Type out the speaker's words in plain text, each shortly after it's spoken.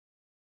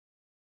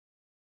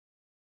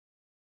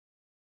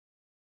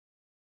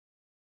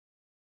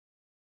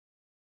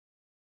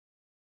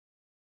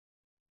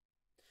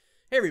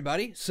Hey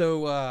everybody,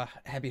 so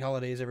happy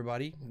holidays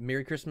everybody.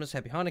 Merry Christmas,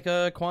 Happy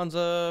Hanukkah,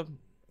 Kwanzaa,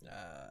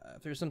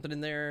 if there's something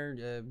in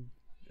there,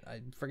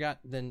 I forgot,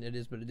 then it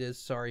is what it is,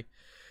 sorry.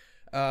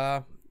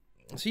 So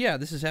yeah,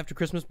 this is after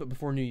Christmas but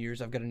before New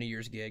Year's. I've got a New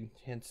Year's gig,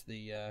 hence the,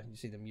 you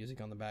see the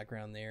music on the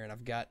background there, and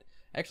I've got,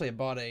 actually I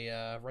bought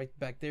a, right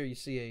back there you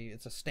see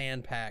it's a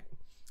stand pack.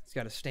 It's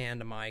got a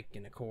stand, a mic,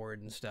 and a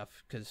cord and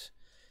stuff, because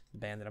the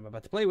band that I'm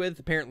about to play with,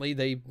 apparently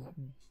they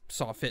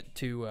saw fit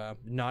to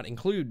not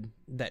include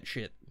that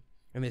shit.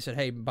 And they said,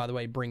 hey, by the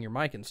way, bring your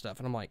mic and stuff.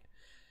 And I'm like,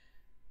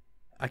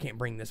 I can't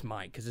bring this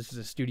mic because this is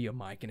a studio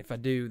mic. And if I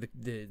do,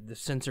 the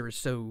sensor is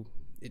so,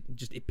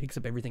 it picks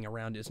up everything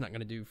around it. It's not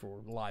going to do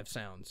for live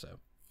sound. So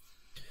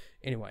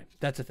anyway,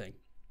 that's a thing.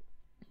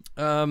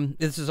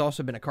 This has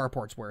also been a car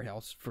parts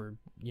warehouse for,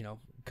 a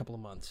couple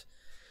of months.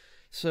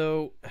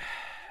 So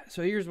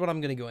here's what I'm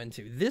going to go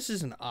into. This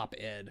is an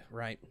op-ed,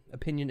 right?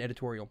 Opinion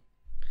editorial.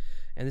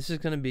 And this is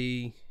going to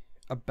be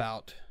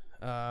about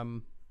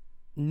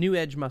new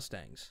Edge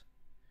Mustangs.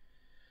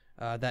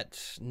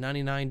 That's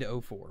 99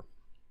 to 04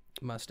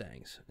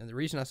 Mustangs. And the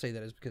reason I say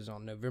that is because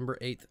on November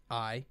 8th,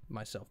 I,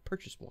 myself,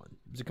 purchased one.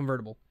 It was a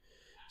convertible.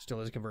 Still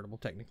is a convertible,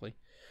 technically.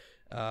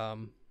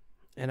 And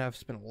I've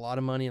spent a lot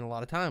of money and a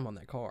lot of time on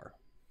that car.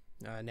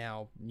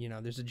 Now,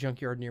 there's a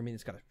junkyard near me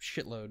that's got a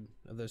shitload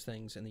of those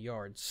things in the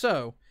yard.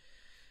 So,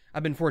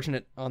 I've been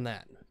fortunate on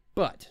that.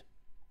 But,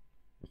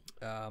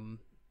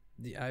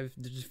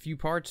 there's a few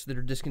parts that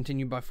are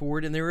discontinued by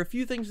Ford, and there are a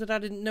few things that I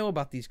didn't know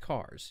about these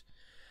cars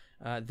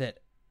that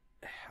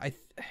I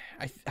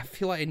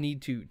feel like I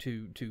need to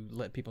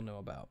let people know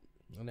about.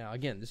 Now,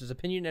 again, this is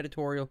opinion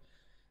editorial.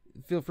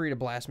 Feel free to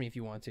blast me if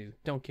you want to.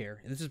 Don't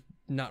care. This is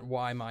not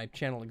why my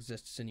channel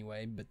exists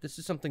anyway, but this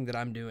is something that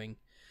I'm doing.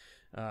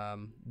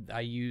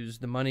 I use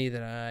the money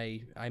that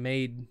I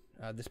made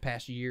this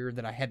past year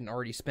that I hadn't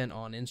already spent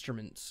on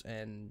instruments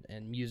and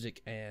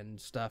music and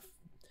stuff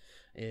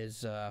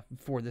is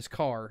for this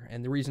car,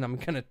 and the reason I'm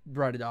going to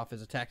write it off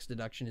as a tax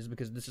deduction is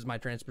because this is my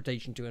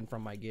transportation to and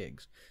from my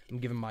gigs. I'm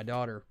giving my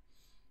daughter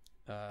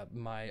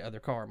my other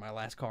car, my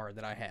last car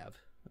that I have,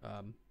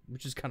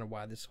 which is kind of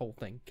why this whole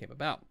thing came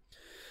about.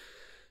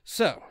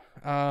 So,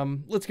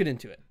 let's get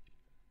into it.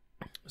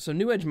 So,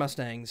 New Edge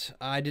Mustangs,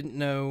 I didn't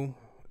know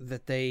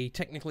that they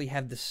technically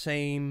have the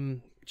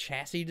same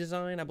chassis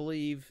design, I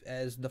believe,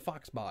 as the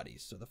Fox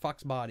bodies. So, the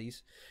Fox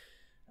bodies,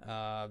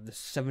 the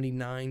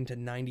 79 to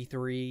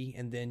 93,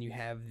 and then you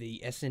have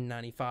the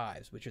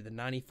SN95s, which are the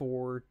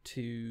 94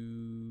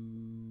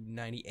 to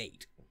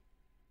 98.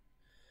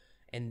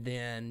 And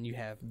then you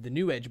have the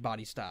New Edge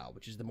body style,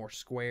 which is the more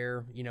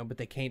square, but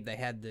they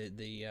had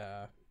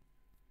the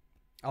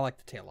I like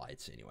the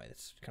taillights anyway.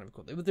 That's kind of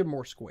cool. They're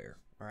more square,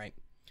 all right?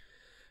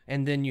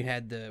 And then you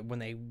had when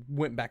they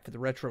went back to the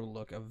retro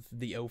look of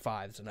the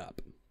 05s and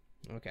up.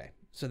 Okay,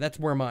 so that's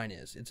where mine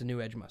is. It's a New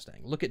Edge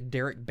Mustang. Look at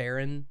Derek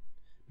Barron,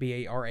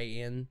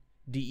 B-A-R-A-N,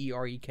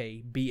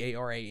 D-E-R-E-K,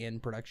 B-A-R-A-N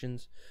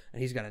Productions,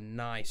 and he's got a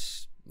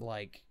nice,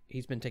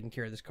 he's been taking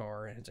care of this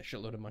car, and it's a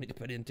shitload of money to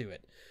put into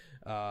it.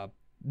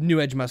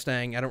 New Edge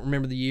Mustang, I don't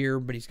remember the year,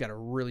 but he's got a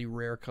really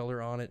rare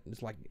color on it.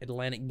 It's like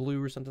Atlantic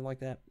blue or something like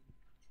that.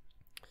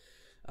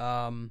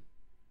 I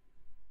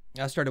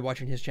started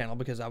watching his channel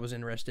because I was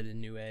interested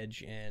in New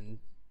Edge, and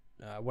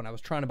when I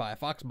was trying to buy a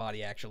Fox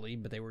body, actually,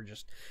 but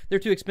they're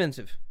too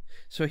expensive.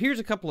 So here's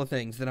a couple of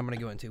things that I'm going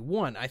to go into.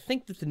 One, I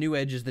think that the New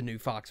Edge is the new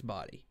Fox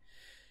body.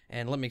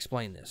 And let me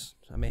explain this.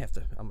 I'm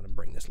going to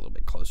bring this a little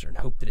bit closer and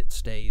hope that it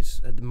stays.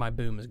 My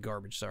boom is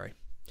garbage, sorry.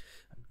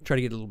 Try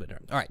to get a little bit.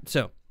 All right,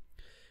 so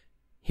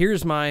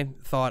here's my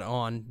thought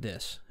on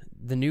this.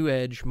 The New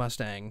Edge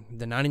Mustang,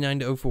 the 99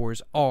 to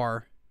 04s,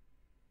 are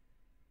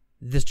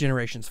this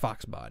generation's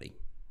Fox body.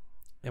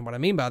 And what I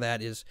mean by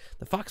that is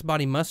the Fox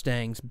body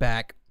Mustangs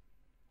back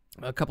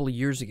a couple of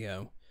years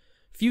ago,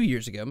 a few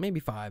years ago, maybe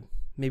 5,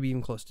 maybe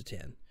even close to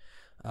 10,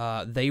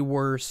 they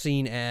were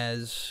seen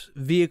as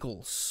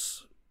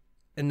vehicles,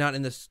 and not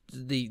in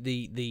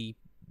the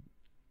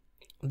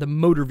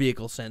motor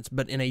vehicle sense,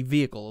 but in a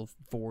vehicle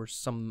for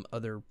some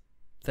other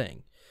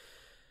thing.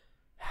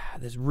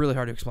 This is really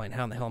hard to explain.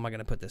 How in the hell am I going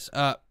to put this?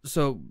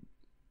 So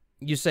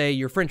you say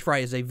your French fry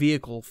is a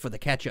vehicle for the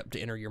ketchup to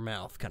enter your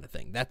mouth, kind of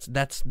thing. That's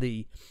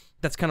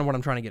kind of what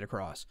I'm trying to get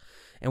across.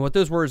 And what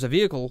those were is a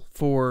vehicle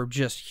for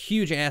just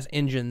huge ass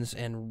engines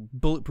and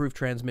bulletproof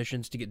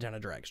transmissions to get down a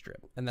drag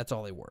strip, and that's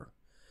all they were.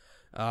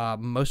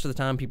 Most of the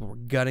time, people were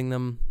gutting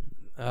them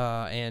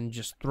and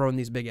just throwing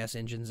these big ass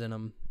engines in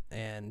them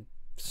and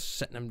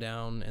setting them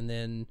down, and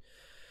then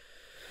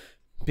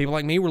people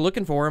like me were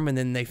looking for them, and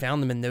then they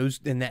found them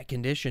in that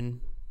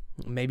condition,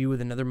 maybe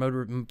with another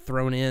motor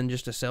thrown in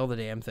just to sell the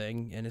damn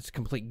thing, and it's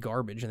complete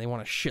garbage, and they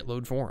want a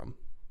shitload for them.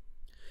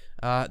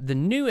 The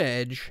New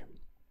Edge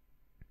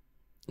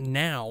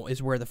now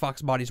is where the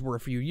Fox bodies were a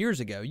few years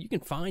ago. You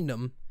can find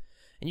them,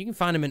 and you can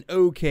find them in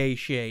okay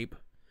shape,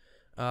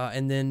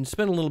 and then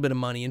spend a little bit of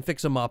money and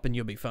fix them up, and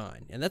you'll be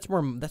fine. And that's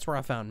where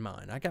I found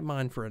mine. I got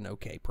mine for an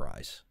okay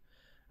price.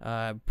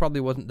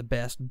 Probably wasn't the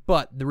best,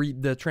 but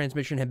the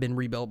transmission had been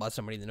rebuilt by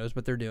somebody that knows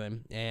what they're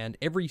doing, and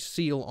every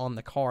seal on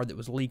the car that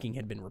was leaking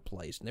had been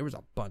replaced, and there was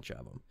a bunch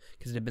of them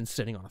because it had been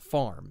sitting on a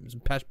farm. It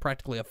was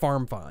practically a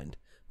farm find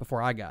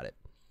before I got it.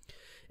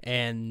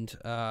 And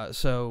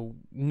so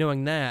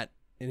knowing that,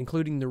 and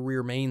including the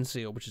rear main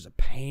seal, which is a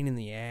pain in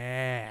the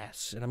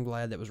ass, and I'm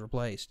glad that was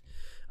replaced,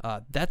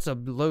 that's a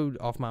load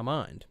off my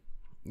mind.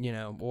 You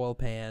know, oil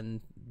pan,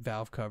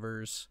 valve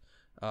covers,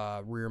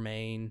 rear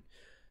main,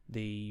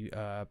 the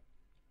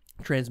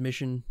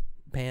transmission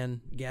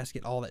pan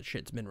gasket, all that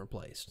shit's been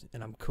replaced,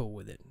 and I'm cool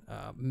with it.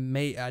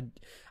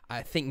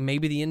 I think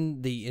maybe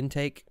the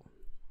intake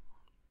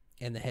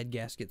and the head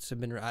gaskets have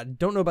been. I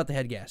don't know about the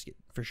head gasket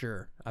for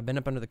sure. I've been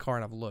up under the car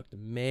and I've looked.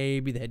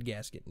 Maybe the head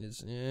gasket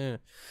is,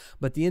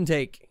 but the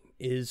intake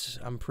is,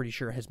 I'm pretty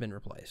sure, has been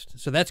replaced.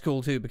 So that's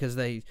cool too, because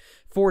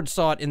Ford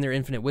saw it in their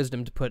infinite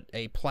wisdom to put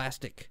a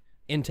plastic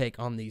intake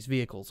on these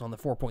vehicles, on the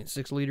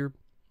 4.6 liter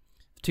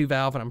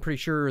 2-valve, and I'm pretty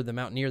sure the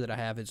Mountaineer that I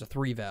have is a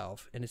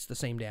 3-valve, and it's the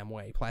same damn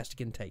way.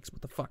 Plastic intakes.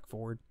 What the fuck,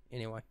 Ford?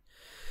 Anyway.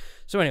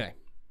 So anyway,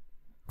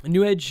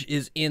 New Edge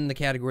is in the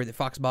category that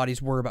Fox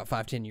bodies were about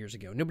 5-10 years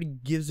ago. Nobody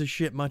gives a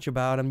shit much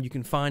about them. You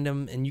can find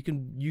them, and you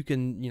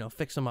can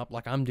fix them up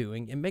like I'm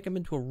doing and make them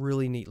into a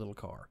really neat little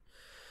car.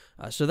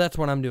 So that's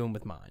what I'm doing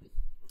with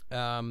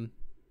mine.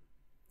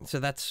 So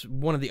that's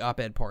one of the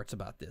op-ed parts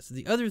about this.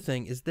 The other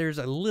thing is there's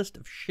a list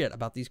of shit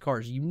about these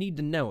cars you need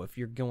to know if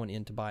you're going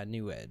in to buy a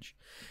New Edge.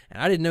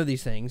 And I didn't know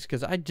these things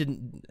because I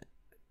didn't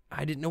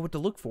know what to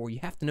look for. You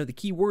have to know the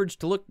keywords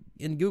to look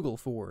in Google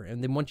for,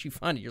 and then once you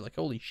find it, you're like,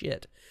 holy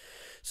shit.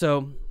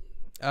 So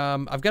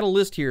I've got a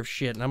list here of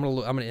shit, and I'm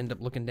gonna end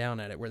up looking down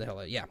at it. Where the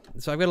hell? Yeah.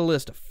 So I've got a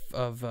list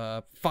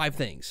of 5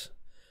 things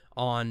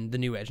on the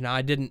New Edge. Now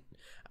I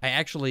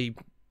actually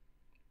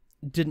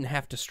didn't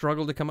have to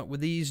struggle to come up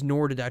with these,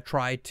 nor did I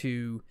try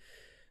to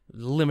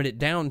limit it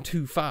down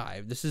to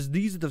 5.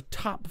 These are the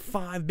top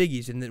 5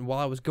 biggies, and then while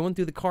I was going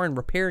through the car and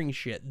repairing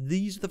shit,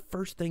 these are the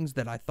first things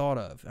that I thought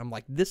of. I'm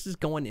like, this is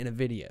going in a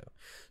video.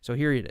 So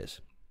here it is.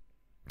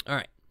 All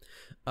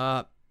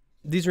right.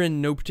 These are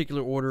in no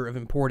particular order of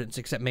importance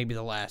except maybe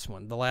the last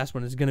one. The last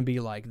one is going to be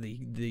like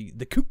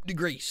the coup de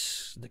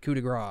grace, the coup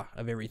de grace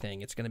of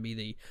everything. It's going to be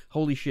the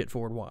holy shit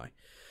Ford Y.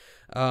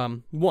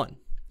 1.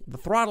 The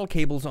throttle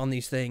cables on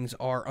these things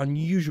are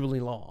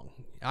unusually long.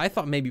 I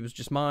thought maybe it was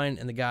just mine,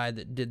 and the guy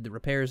that did the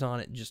repairs on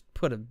it just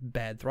put a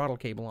bad throttle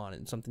cable on it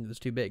and something that was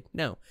too big.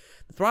 No.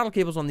 The throttle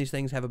cables on these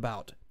things have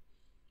about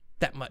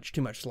that much,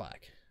 too much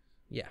slack.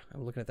 Yeah,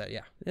 I'm looking at that,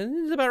 yeah.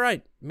 It's about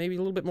right. Maybe a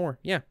little bit more,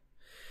 yeah.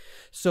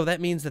 So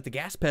that means that the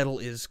gas pedal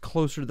is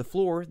closer to the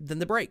floor than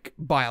the brake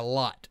by a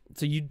lot.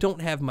 So you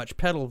don't have much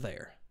pedal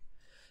there.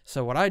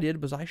 So what I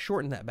did was I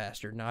shortened that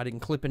bastard. Now, I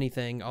didn't clip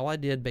anything. All I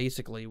did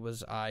basically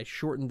was I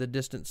shortened the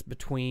distance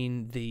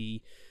between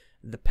the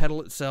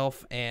pedal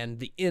itself and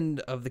the end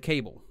of the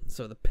cable.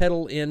 So the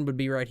pedal end would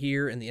be right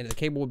here, and the end of the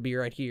cable would be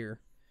right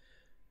here.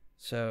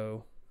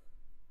 So,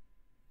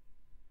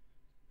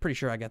 pretty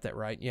sure I got that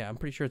right. Yeah, I'm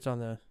pretty sure it's on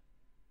the...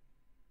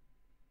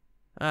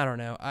 I don't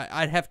know.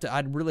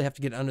 I'd really have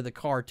to get under the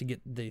car to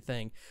get the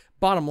thing.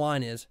 Bottom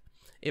line is,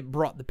 it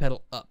brought the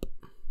pedal up.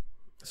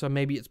 So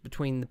maybe it's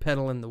between the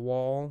pedal and the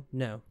wall.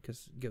 No,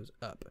 because it goes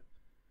up.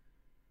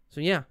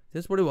 So yeah,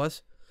 this is what it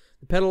was.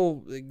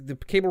 The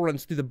cable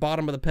runs through the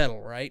bottom of the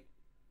pedal, right?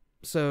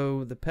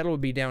 So the pedal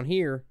would be down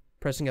here,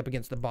 pressing up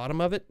against the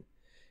bottom of it,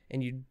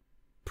 and you'd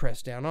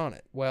press down on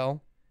it.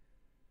 Well,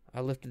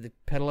 I lifted the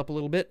pedal up a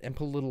little bit and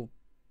put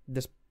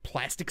this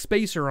plastic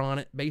spacer on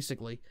it,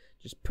 basically.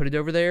 Just put it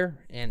over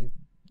there and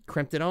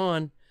crimped it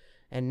on,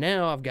 and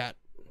now I've got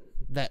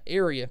that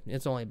area.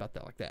 It's only about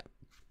that, like that.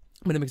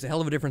 But it makes a hell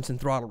of a difference in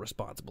throttle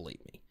response, believe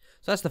me.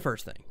 So that's the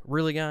first thing.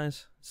 Really,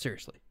 guys?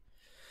 Seriously.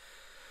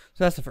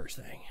 So that's the first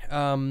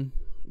thing.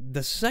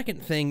 The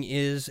second thing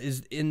is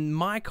in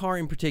my car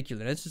in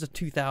particular, this is a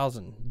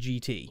 2000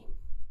 GT.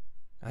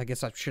 I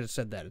guess I should have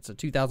said that. It's a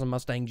 2000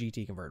 Mustang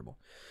GT convertible.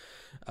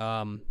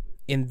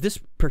 In this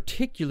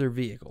particular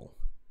vehicle,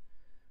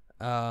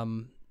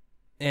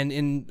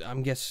 and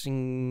I'm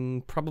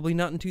guessing probably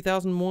not in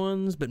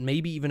 2001s, but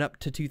maybe even up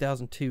to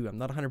 2002. I'm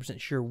not 100%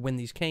 sure when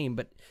these came,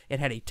 but it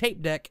had a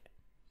tape deck.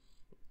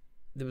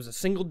 There was a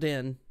single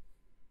den,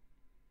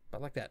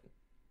 about like that.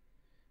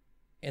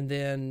 And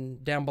then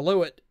down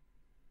below it,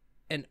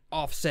 and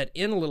offset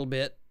in a little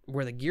bit,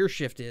 where the gear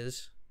shift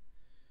is,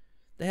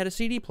 they had a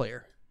CD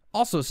player.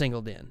 Also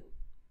single den.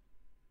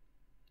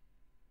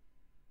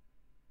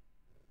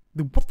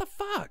 What the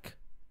fuck?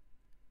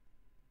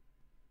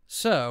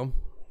 So...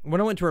 when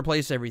I went to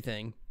replace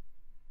everything,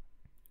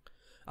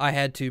 I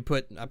didn't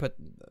put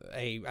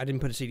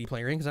a CD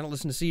player in because I don't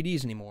listen to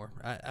CDs anymore.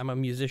 I'm a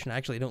musician. I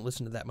actually don't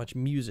listen to that much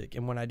music.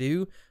 And when I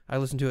do, I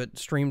listen to it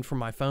streamed from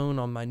my phone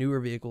on my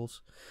newer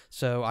vehicles.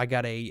 So I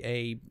got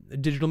a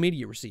digital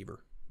media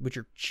receiver, which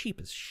are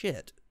cheap as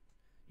shit.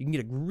 You can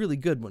get a really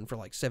good one for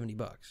like $70.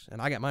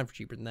 And I got mine for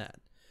cheaper than that.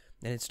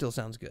 And it still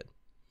sounds good.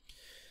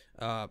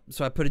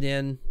 So I put it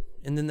in,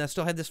 and then I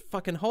still had this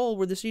fucking hole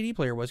where the CD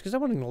player was, because I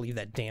wasn't going to leave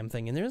that damn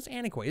thing in there. It's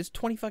antiquated. It's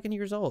 20 fucking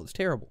years old. It's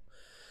terrible.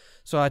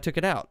 So I took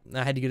it out.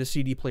 I had to get a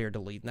CD player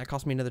delete, and that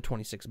cost me another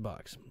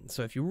 $26.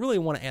 So if you really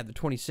want to add the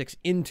 26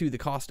 into the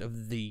cost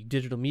of the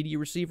digital media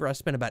receiver, I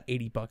spent about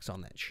 $80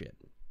 on that shit.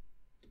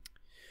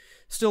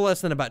 Still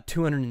less than about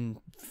 $250,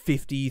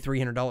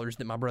 $300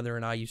 that my brother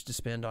and I used to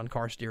spend on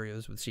car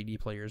stereos with CD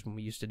players when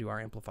we used to do our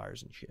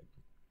amplifiers and shit.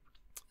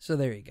 So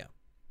there you go.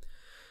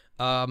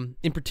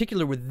 In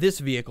particular with this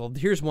vehicle,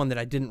 here's one that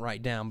I didn't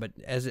write down, but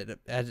as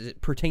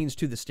it pertains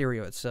to the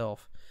stereo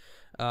itself,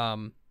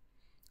 in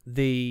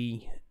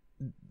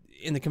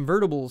the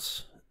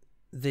convertibles,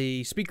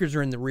 the speakers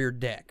are in the rear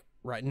deck,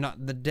 right?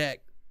 Not the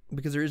deck,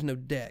 because there is no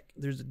deck.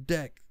 There's a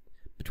deck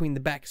between the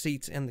back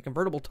seats and the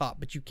convertible top,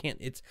 but you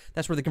can't,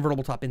 that's where the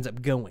convertible top ends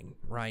up going,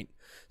 right?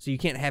 So you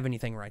can't have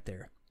anything right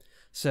there.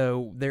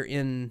 So they're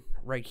in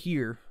right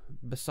here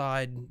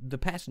beside the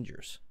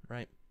passengers,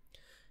 right?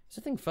 Is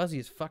the thing fuzzy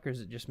as fuck, or is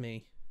it just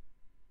me?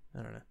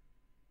 I don't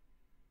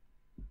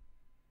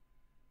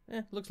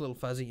know. Looks a little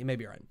fuzzy. It may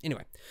be right.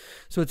 Anyway,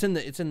 so it's in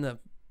the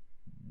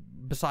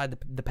beside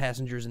the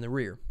passengers in the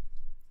rear.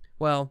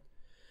 Well,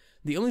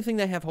 the only thing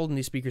they have holding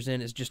these speakers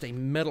in is just a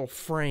metal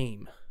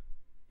frame.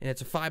 And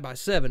it's a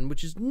 5x7,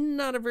 which is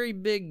not a very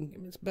big,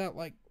 it's about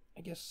like,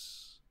 I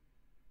guess,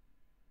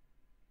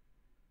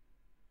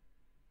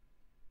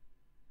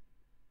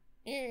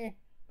 having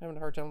a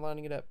hard time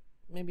lining it up.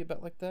 Maybe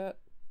about like that.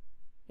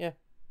 Yeah,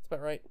 that's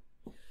about right.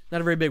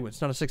 Not a very big one.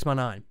 It's not a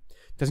 6x9.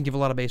 Doesn't give a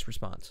lot of bass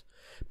response.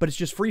 But it's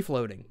just free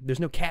floating. There's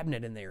no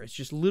cabinet in there. It's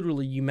just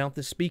literally you mount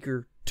the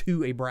speaker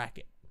to a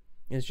bracket.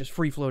 And it's just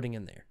free floating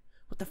in there.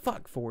 What the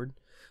fuck, Ford?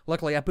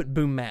 Luckily, I put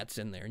boom mats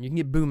in there, and you can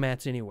get boom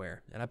mats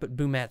anywhere. And I put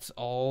boom mats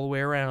all the way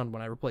around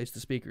when I replaced the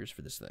speakers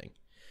for this thing.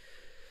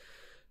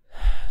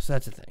 So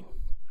that's a thing.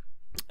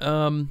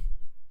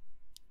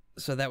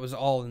 So that was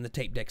all in the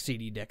tape deck,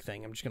 CD deck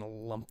thing. I'm just going to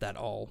lump that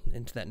all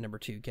into that number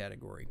 2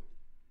 category.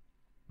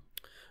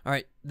 All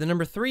right, the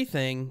number 3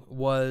 thing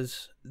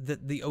was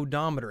the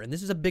odometer, and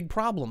this is a big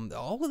problem.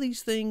 All of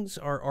these things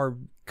are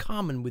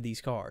common with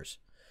these cars.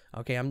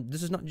 Okay,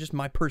 this is not just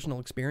my personal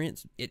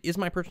experience. It is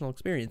my personal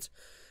experience.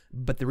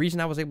 But the reason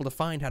I was able to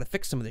find how to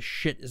fix some of this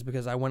shit is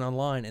because I went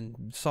online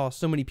and saw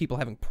so many people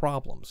having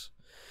problems.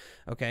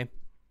 Okay?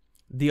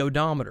 The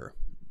odometer,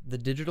 the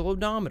digital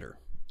odometer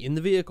in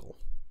the vehicle.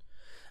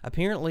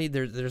 Apparently,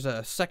 there's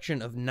a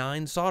section of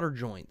 9 solder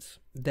joints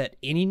that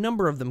any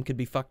number of them could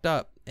be fucked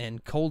up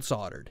and cold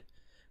soldered.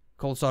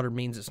 Cold soldered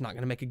means it's not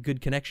going to make a good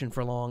connection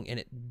for long, and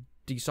it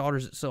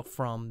desolders itself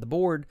from the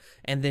board,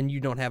 and then you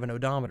don't have an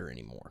odometer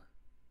anymore.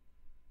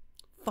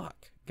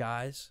 Fuck,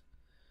 guys.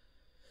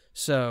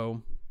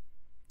 So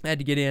I had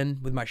to get in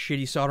with my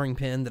shitty soldering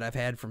pen that I've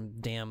had from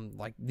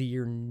like the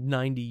year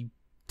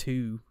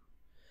 92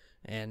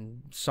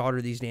 and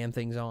solder these damn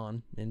things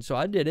on. And so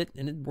I did it,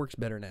 and it works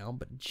better now.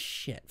 But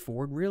shit,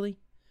 Ford, really?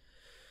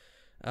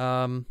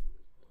 And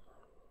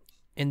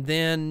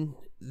then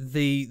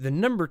the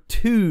number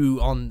 2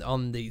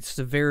 on the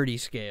severity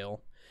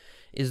scale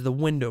is the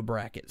window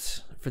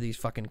brackets for these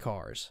fucking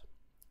cars.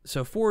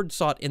 So Ford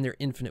sought in their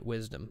infinite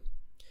wisdom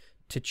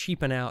to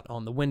cheapen out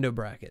on the window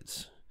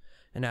brackets.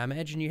 And now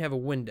imagine you have a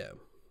window.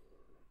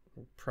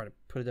 I'll try to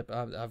put it up.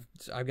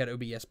 I've got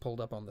OBS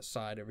pulled up on the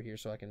side over here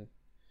so I can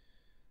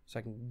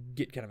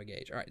get kind of a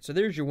gauge. All right, so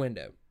there's your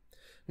window.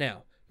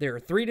 Now, there are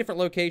 3 different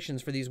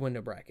locations for these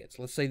window brackets.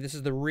 Let's say this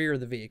is the rear of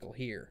the vehicle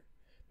here.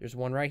 There's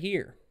one right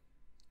here.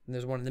 And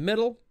there's one in the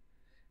middle.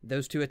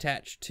 Those 2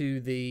 attached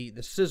to the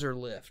scissor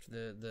lift,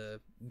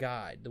 the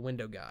guide, the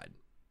window guide.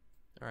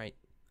 All right,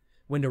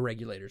 window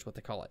regulator is what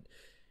they call it.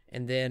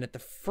 And then at the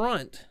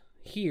front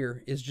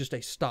here is just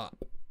a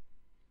stop.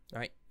 All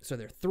right, so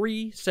there are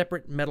 3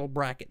 separate metal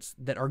brackets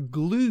that are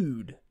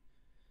glued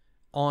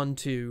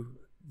onto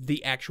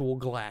the actual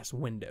glass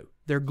window.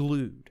 They're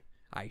glued.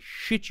 I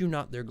shit you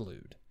not, they're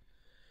glued.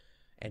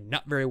 And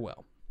not very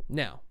well.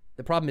 Now,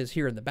 the problem is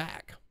here in the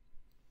back,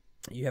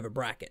 you have a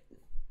bracket.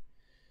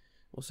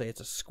 We'll say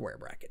it's a square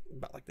bracket,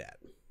 about like that.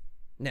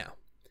 Now,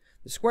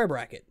 the square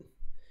bracket,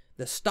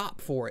 the stop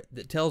for it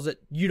that tells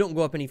it you don't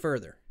go up any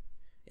further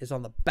is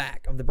on the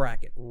back of the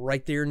bracket,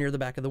 right there near the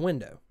back of the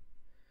window.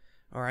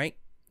 All right?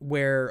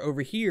 Where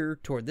over here,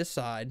 toward this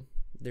side,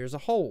 there's a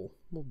hole.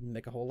 We'll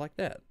make a hole like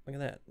that. Look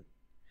at that.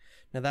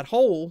 Now, that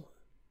hole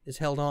is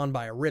held on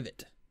by a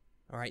rivet.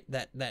 All right?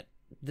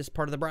 This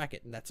part of the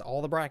bracket, that's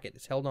all the bracket,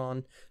 is held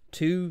on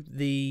to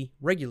the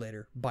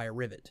regulator by a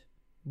rivet.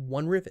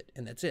 One rivet,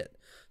 and that's it.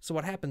 So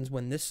what happens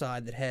when this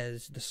side that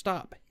has the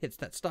stop hits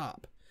that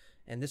stop,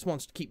 and this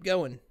wants to keep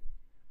going?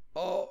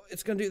 Oh,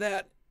 it's going to do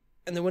that.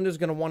 And the window's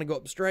going to want to go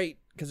up straight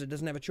because it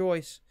doesn't have a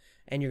choice.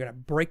 And you're going to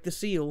break the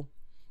seal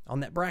on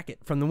that bracket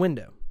from the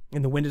window.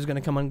 And the window's going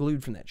to come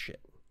unglued from that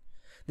shit.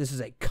 This is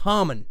a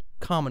common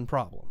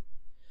problem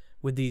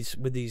with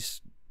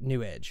these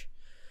new Edge.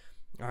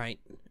 All right.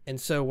 And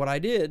so what I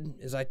did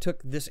is I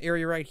took this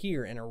area right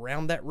here, and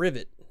around that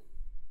rivet,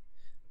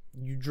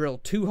 you drill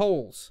 2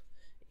 holes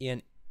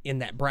in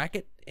that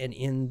bracket and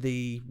in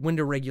the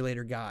window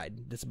regulator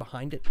guide that's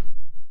behind it.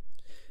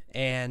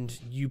 And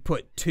you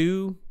put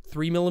 2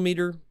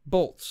 3mm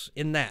bolts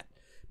in that.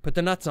 Put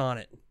the nuts on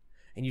it.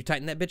 and you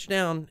tighten that bitch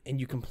down, and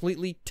you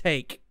completely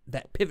take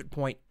that pivot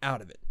point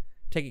out of it.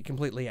 Take it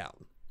completely out.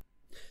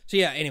 So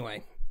yeah,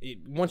 anyway,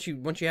 once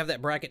you have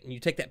that bracket and you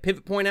take that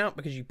pivot point out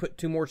because you put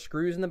 2 more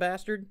screws in the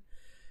bastard,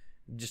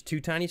 just 2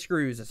 tiny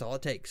screws, that's all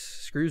it takes.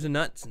 Screws and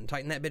nuts, and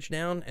tighten that bitch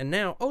down, and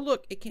now, oh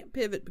look, it can't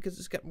pivot because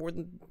it's got more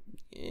than,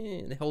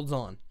 it holds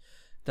on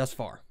thus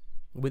far.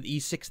 With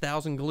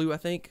E6000 glue, I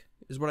think,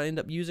 is what I end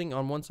up using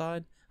on one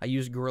side. I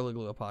use Gorilla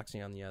Glue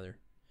epoxy on the other.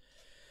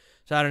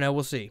 So I don't know,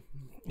 we'll see.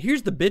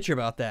 Here's the bitch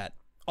about that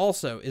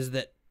also, is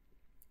that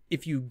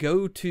if you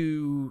go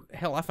to,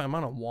 hell, I found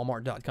mine on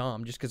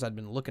Walmart.com just because I'd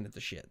been looking at the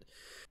shit.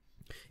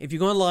 If you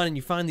go online and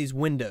you find these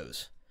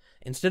windows,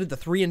 instead of the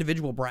 3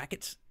 individual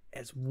brackets,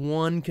 as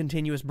one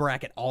continuous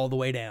bracket all the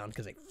way down,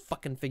 because they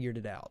fucking figured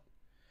it out.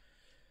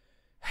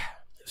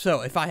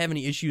 So if I have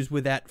any issues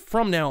with that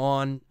from now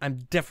on, I'm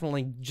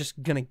definitely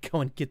just going to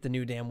go and get the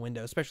new damn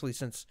window, especially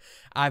since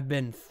I've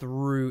been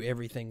through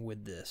everything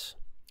with this.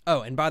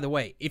 Oh, and by the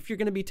way, if you're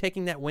going to be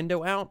taking that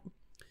window out,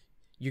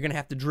 you're going to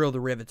have to drill the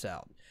rivets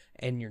out.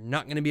 And you're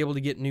not going to be able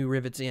to get new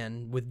rivets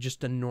in with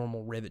just a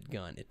normal rivet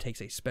gun. It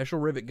takes a special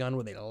rivet gun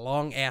with a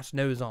long-ass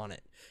nose on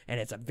it. And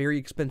it's a very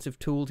expensive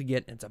tool to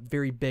get, and it's a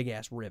very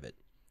big-ass rivet.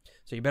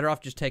 So you're better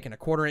off just taking a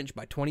 1/4 inch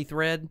by 20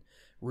 thread,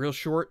 real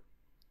short,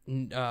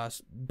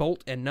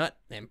 bolt and nut,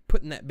 and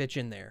putting that bitch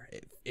in there.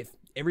 If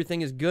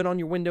everything is good on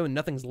your window and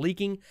nothing's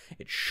leaking,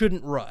 it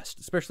shouldn't rust.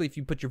 Especially if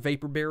you put your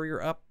vapor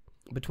barrier up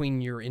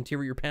between your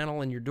interior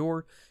panel and your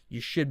door,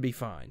 you should be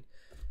fine.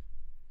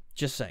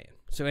 Just saying.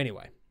 So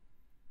anyway,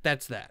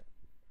 that's that.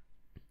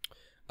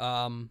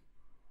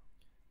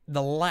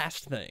 The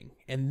last thing,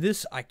 and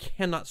this I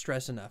cannot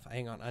stress enough.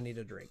 Hang on, I need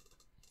a drink.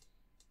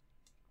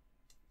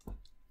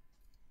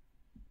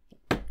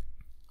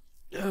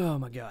 Oh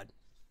my God.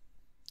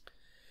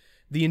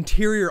 The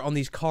interior on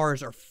these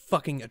cars are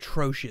fucking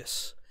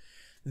atrocious.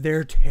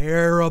 They're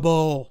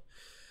terrible.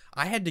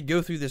 I had to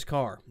go through this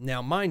car.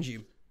 Now, mind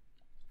you,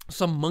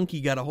 some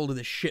monkey got a hold of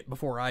this shit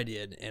before I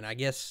did, and I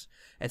guess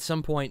at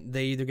some point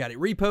they either got it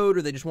repoed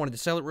or they just wanted to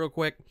sell it real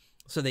quick.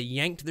 So they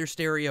yanked their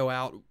stereo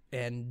out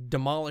and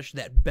demolished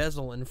that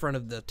bezel in front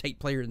of the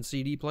tape player and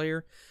CD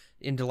player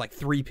into like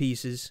 3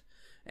 pieces.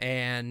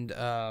 And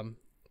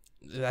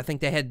I think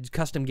they had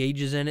custom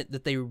gauges in it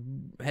that they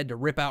had to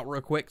rip out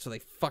real quick, so they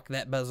fucked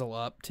that bezel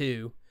up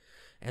too.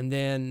 And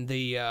then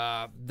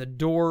the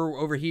door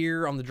over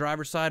here on the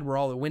driver's side where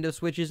all the window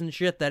switches and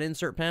shit, that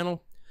insert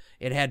panel,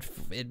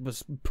 it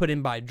was put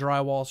in by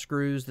drywall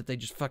screws that they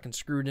just fucking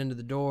screwed into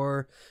the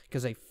door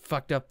because they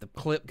fucked up the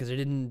clip because they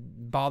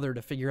didn't bother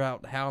to figure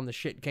out how the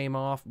shit came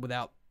off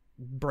without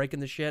breaking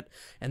the shit.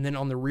 And then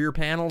on the rear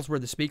panels where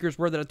the speakers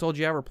were that I told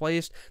you I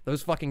replaced,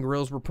 those fucking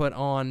grills were put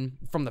on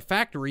from the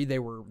factory. They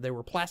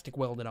were plastic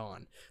welded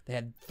on. They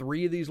had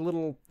 3 of these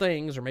little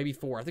things, or maybe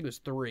 4. I think it was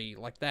 3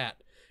 like that.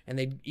 And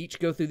they'd each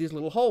go through these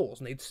little holes,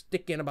 and they'd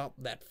stick in about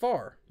that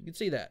far. You can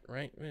see that,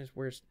 right?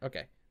 Where's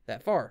okay,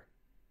 that far.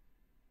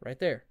 Right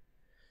there.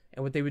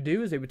 And what they would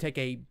do is they would take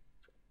a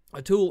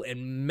tool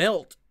and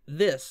melt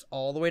this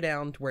all the way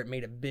down to where it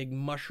made a big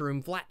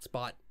mushroom flat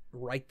spot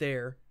right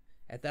there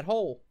at that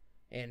hole.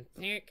 And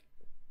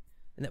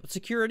that would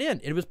secure it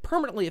in. It was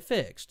permanently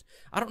affixed.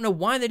 I don't know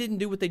why they didn't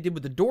do what they did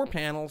with the door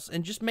panels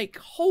and just make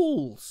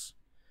holes.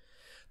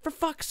 For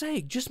fuck's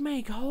sake, just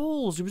make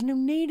holes. There was no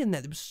need in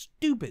that. It was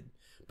stupid.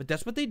 But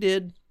that's what they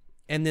did.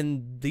 And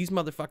then these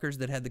motherfuckers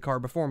that had the car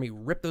before me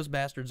ripped those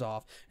bastards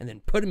off and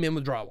then put them in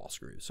with drywall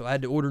screws. So I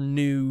had to order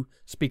new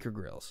speaker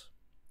grills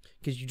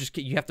because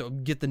you have to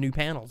get the new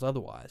panels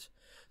otherwise.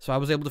 So I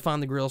was able to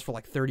find the grills for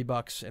like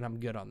 $30, and I'm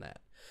good on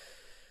that.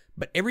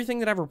 But everything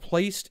that I've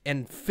replaced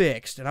and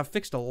fixed, and I've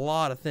fixed a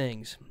lot of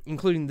things,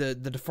 including the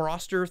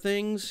defroster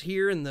things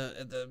here in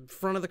the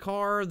front of the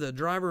car, the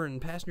driver and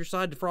passenger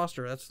side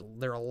defroster.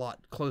 They're a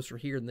lot closer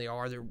here than they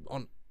are. They're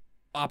on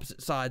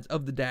opposite sides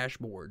of the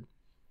dashboard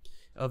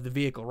of the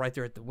vehicle, right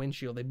there at the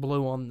windshield. They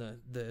blow on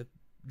the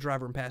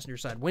driver and passenger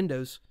side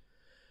windows.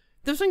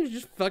 Those things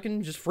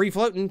are just free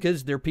floating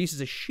because they're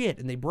pieces of shit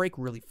and they break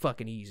really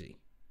fucking easy.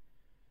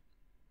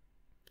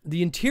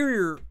 The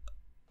interior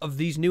of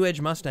these new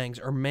Edge Mustangs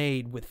are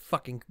made with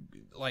fucking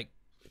like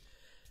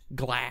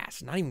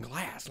glass, not even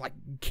glass, like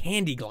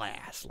candy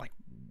glass, like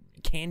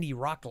candy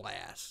rock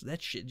glass.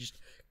 That shit just,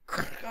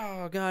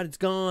 oh God, it's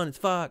gone, it's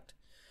fucked.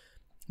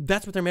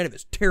 That's what they're made of.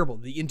 It's terrible.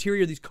 The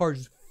interior of these cars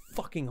is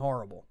fucking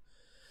horrible.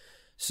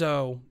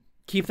 So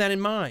keep that in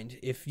mind.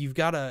 If you've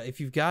got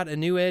a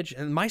new Edge,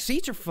 and my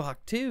seats are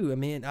fucked too. I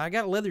mean, I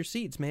got leather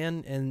seats,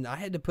 man, and I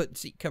had to put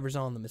seat covers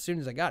on them as soon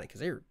as I got it because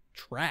they were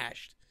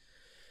trashed.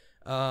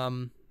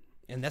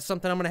 And that's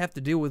something I'm going to have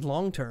to deal with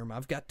long term.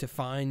 I've got to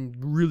find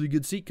really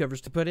good seat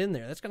covers to put in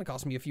there. That's going to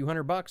cost me a few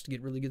 $100 to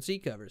get really good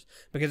seat covers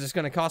because it's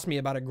going to cost me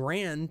about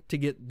 $1,000 to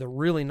get the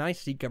really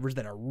nice seat covers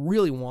that I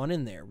really want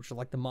in there, which are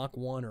like the Mach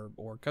 1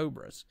 or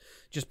Cobras,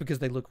 just because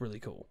they look really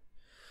cool.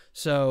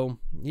 So,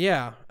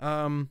 yeah,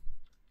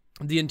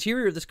 the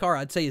interior of this car,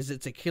 I'd say, is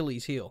its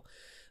Achilles heel.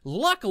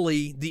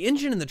 Luckily, the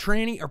engine and the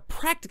tranny are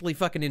practically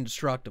fucking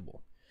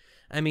indestructible.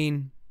 I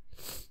mean,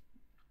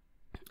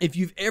 if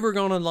you've ever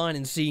gone online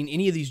and seen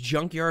any of these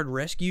junkyard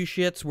rescue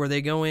shits where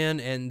they go in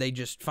and they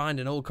just find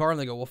an old car and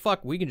they go, well,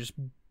 fuck, we can just,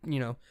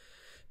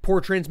 pour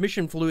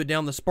transmission fluid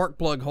down the spark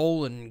plug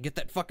hole and get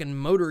that fucking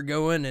motor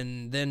going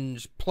and then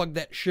just plug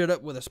that shit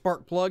up with a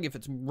spark plug if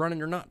it's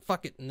running or not,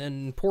 fuck it, and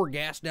then pour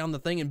gas down the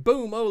thing and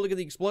boom, oh, look at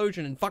the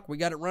explosion and fuck, we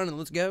got it running,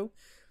 let's go.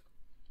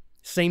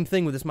 Same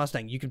thing with this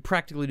Mustang. You can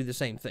practically do the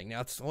same thing. Now,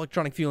 it's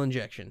electronic fuel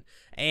injection,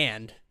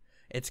 and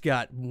it's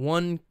got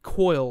one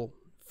coil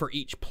for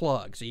each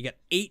plug. So you got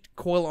 8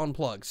 coil-on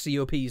plugs,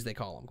 COPs they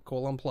call them,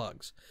 coil-on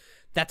plugs.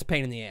 That's a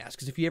pain in the ass,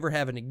 because if you ever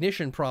have an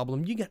ignition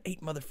problem, you got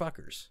 8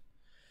 motherfuckers.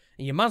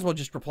 And you might as well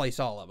just replace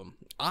all of them.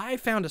 I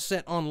found a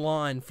set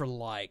online for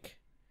like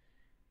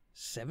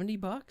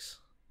 $70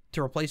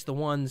 to replace the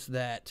ones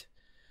that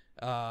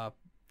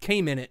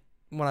came in it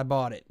when I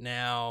bought it.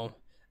 Now,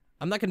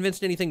 I'm not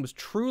convinced anything was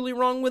truly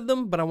wrong with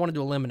them, but I wanted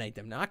to eliminate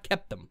them. Now, I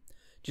kept them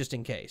just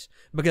in case,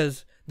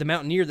 because the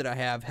Mountaineer that I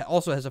have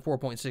also has a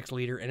 4.6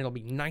 liter, and it'll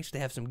be nice to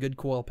have some good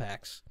coil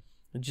packs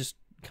just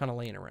kind of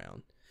laying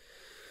around.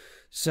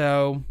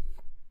 So,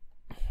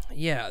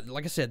 yeah,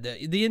 like I said,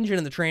 the engine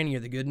and the tranny are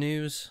the good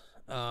news.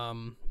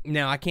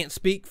 Now, I can't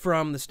speak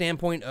from the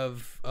standpoint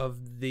of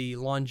the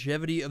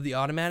longevity of the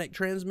automatic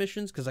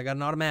transmissions, because I got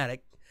an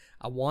automatic.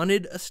 I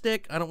wanted a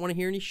stick. I don't want to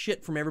hear any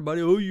shit from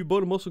everybody. Oh, you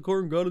bought a muscle car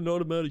and got an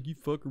automatic, you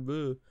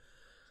fucker.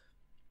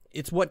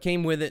 It's what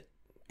came with it,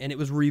 and it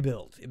was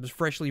rebuilt. It was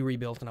freshly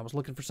rebuilt, and I was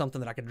looking for something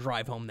that I could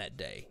drive home that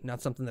day,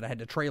 not something that I had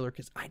to trailer,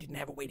 because I didn't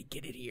have a way to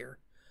get it here,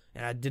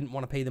 and I didn't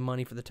want to pay the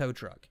money for the tow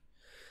truck.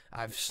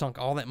 I've sunk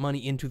all that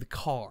money into the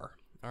car,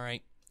 all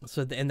right?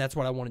 So, and that's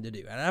what I wanted to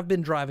do, and I've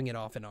been driving it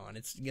off and on.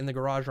 It's in the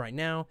garage right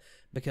now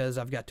because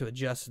I've got to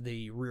adjust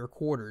the rear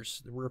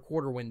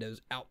quarter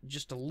windows out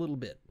just a little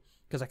bit,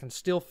 because I can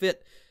still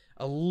fit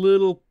a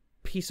little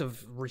piece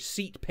of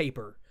receipt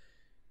paper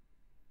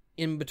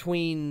in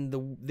between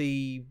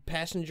the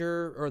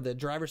passenger or the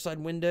driver's side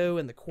window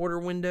and the quarter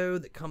window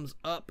that comes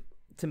up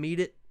to meet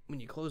it when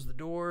you close the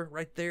door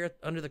right there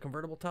under the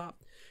convertible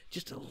top.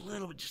 Just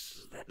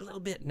that little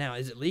bit. Now,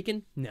 is it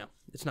leaking? No,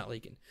 it's not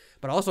leaking.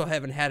 But I also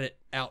haven't had it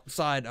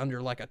outside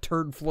under like a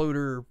turd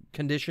floater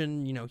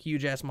condition,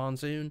 huge ass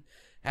monsoon.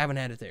 I haven't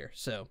had it there,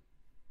 so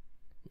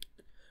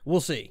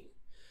we'll see.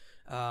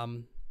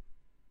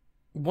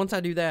 Once I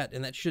do that,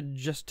 and that should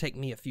just take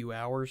me a few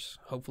hours,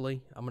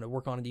 hopefully. I'm going to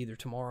work on it either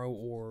tomorrow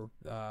or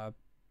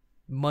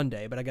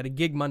Monday. But I got a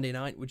gig Monday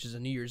night, which is a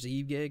New Year's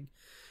Eve gig.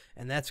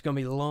 And that's going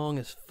to be long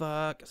as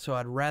fuck. So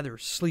I'd rather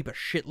sleep a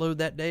shitload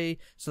that day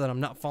so that I'm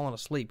not falling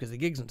asleep, because the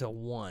gig's until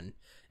 1.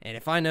 And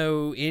if I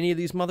know any of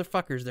these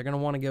motherfuckers, they're going to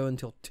want to go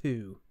until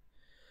 2.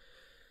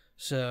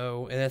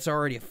 So, and that's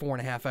already a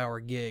 4.5-hour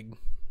gig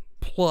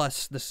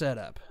plus the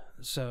setup.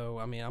 So,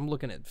 I mean, I'm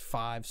looking at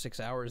 5-6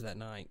 hours that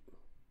night.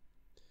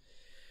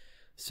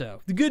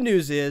 So, the good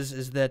news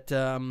is that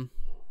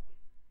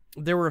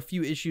there were a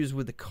few issues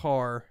with the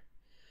car.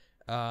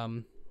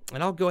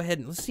 And I'll go ahead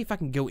and let's see if I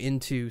can go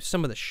into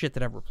some of the shit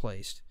that I've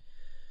replaced.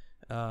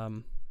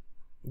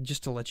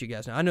 Just to let you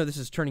guys know. I know this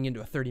is turning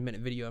into a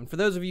 30-minute video. And for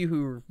those of you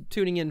who are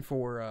tuning in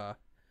for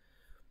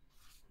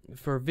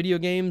video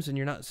games and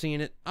you're not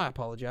seeing it, I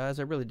apologize.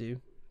 I really do.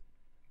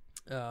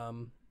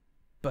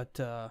 But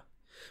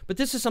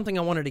this is something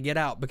I wanted to get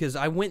out, because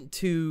I went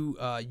to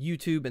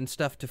YouTube and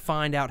stuff to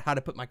find out how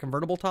to put my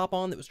convertible top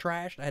on that was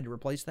trashed. I had to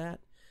replace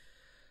that.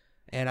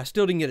 And I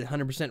still didn't get it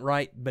 100%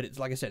 right, but it's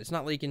like I said, it's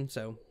not leaking,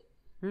 so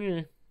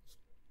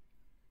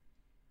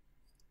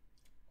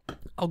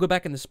I'll go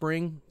back in the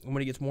spring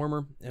when it gets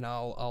warmer, and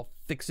I'll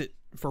fix it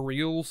for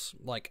reals,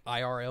 like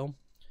IRL.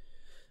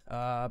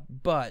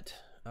 But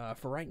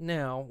for right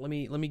now, let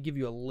me give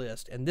you a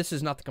list, and this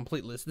is not the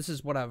complete list. This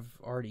is what I've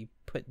already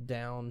put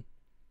down,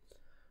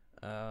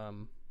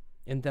 and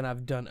then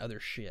I've done other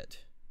shit.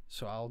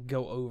 So I'll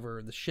go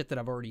over the shit that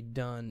I've already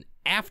done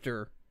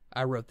after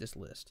I wrote this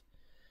list.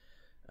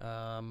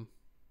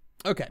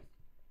 Okay,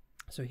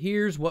 so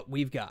here's what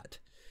we've got.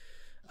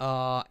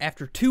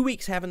 After 2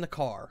 weeks having the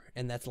car,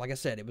 and that's, like I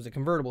said, it was a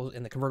convertible,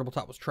 and the convertible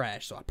top was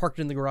trash, so I parked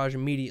it in the garage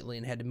immediately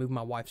and had to move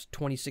my wife's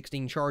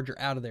 2016 Charger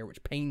out of there,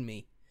 which pained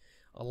me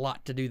a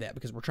lot to do that,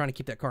 because we're trying to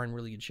keep that car in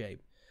really good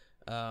shape.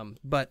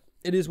 But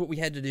it is what we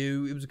had to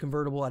do. It was a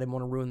convertible. I didn't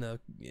want to ruin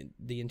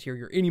the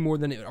interior any more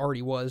than it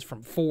already was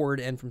from Ford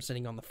and from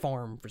sitting on the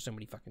farm for so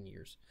many fucking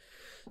years.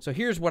 So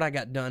here's what I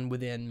got done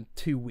within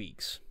 2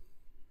 weeks.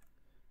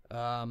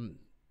 And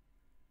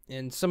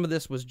some of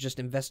this was just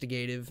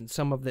investigative, and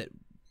some of it,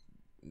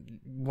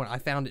 when I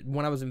found it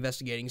when I was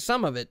investigating,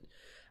 some of it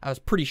I was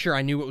pretty sure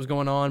I knew what was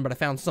going on, but I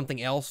found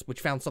something else,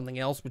 which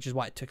is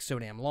why it took so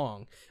damn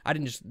long. I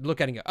didn't just look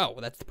at it and go, oh,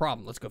 well, that's the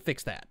problem, let's go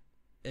fix that.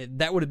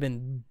 That would have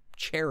been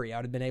cherry. I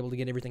would have been able to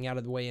get everything out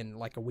of the way in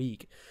like a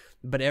week.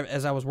 But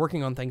as I was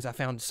working on things, I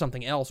found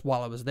something else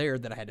while I was there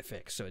that I had to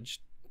fix, so it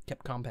just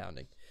kept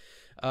compounding.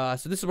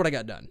 So this is what I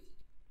got done.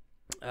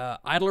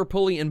 Idler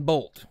pulley and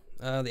bolt.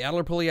 The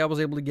idler pulley I was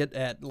able to get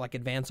at like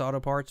Advanced Auto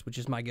Parts, which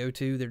is my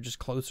go-to. They're just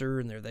closer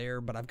and they're there,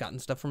 but I've gotten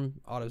stuff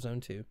from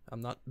AutoZone too.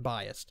 I'm not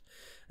biased.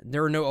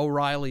 There are no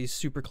O'Reillys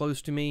super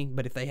close to me,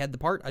 but if they had the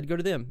part, I'd go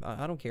to them.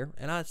 I don't care.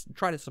 And I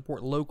try to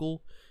support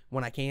local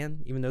when I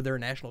can, even though they're a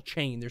national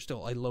chain. They're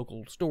still a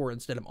local store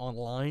instead of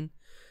online.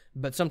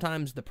 But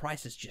sometimes the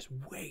price is just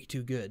way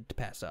too good to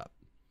pass up.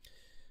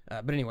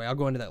 But anyway, I'll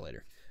go into that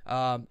later.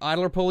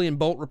 Idler pulley and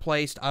bolt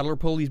replaced. Idler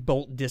pulley's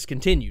bolt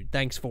discontinued.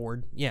 Thanks,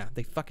 Ford. Yeah,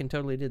 they fucking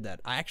totally did that.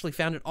 I actually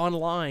found it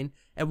online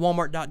at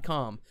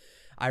Walmart.com.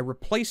 I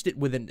replaced it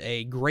with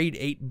a grade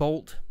 8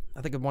 bolt.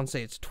 I think I want to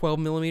say it's 12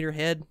 millimeter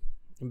head,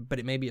 but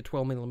it may be a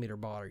 12 millimeter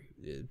body.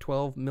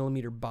 12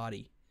 millimeter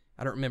body.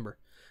 I don't remember.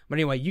 But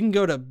anyway, you can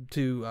go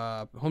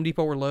to Home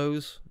Depot or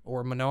Lowe's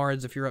or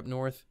Menards if you're up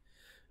north,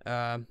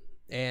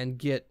 and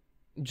get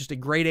just a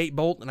grade 8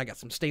 bolt, and I got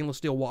some stainless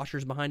steel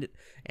washers behind it,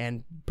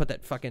 and put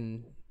that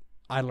fucking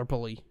idler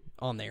pulley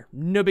on there.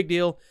 No big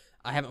deal.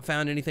 I haven't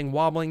found anything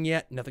wobbling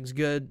yet. Nothing's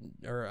good,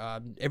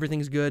 or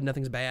everything's good.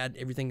 Nothing's bad.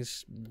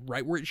 Everything's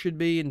right where it should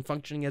be and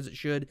functioning as it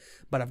should.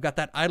 But I've got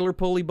that idler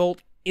pulley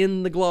bolt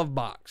in the glove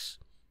box,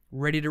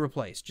 ready to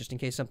replace, just in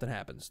case something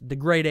happens. The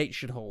grade 8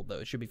 should hold, though.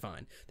 It should be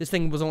fine. This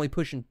thing was only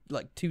pushing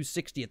like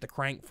 260 at the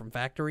crank from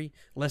factory,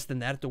 less than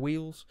that at the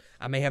wheels.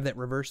 I may have that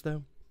reversed,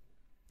 though.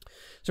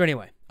 So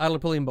anyway, idler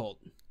pulley and bolt.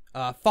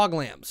 Fog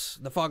lamps.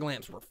 The fog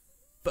lamps were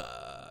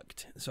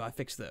fucked, so I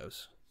fixed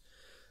those.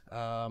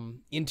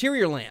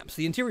 Interior lamps.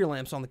 The interior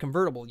lamps on the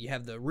convertible, you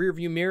have the rear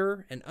view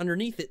mirror, and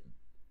underneath it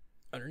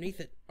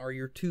are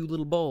your 2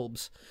 little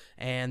bulbs,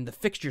 and the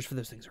fixtures for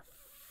those things are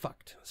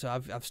fucked. So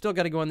I've still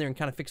got to go in there and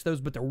kind of fix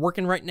those, but they're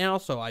working right now,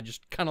 so I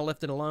just kind of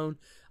left it alone.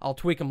 I'll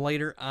tweak them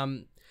later.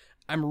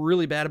 I'm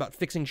really bad about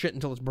fixing shit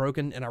until it's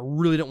broken, and I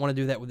really don't want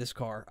to do that with this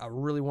car. I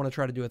really want to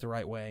try to do it the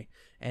right way,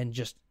 and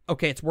just,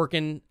 okay, it's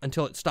working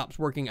until it stops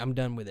working. I'm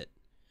done with it,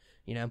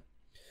 you know?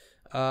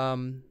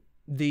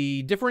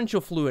 The differential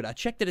fluid, I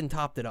checked it and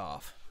topped it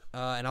off,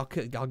 and I'll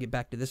get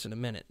back to this in a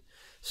minute.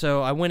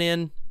 So I went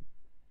in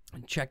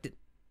and checked it,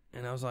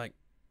 and I was like,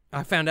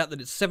 I found out that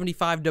it's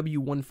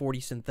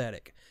 75W140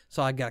 synthetic.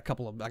 So I got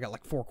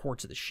like 4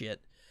 quarts of the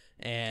shit,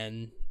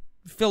 and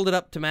filled it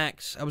up to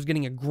max. I was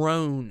getting a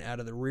groan out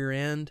of the rear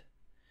end,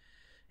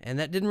 and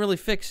that didn't really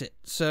fix it.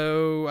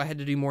 So I had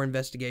to do more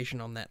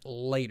investigation on that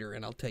later,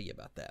 and I'll tell you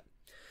about that.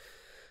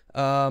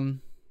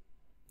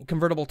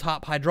 Convertible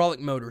top hydraulic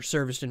motor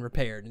serviced and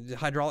repaired. The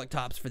hydraulic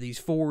tops for these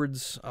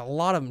Fords, a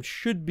lot of them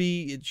should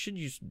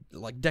use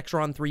like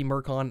Dexron 3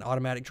 Mercon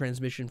automatic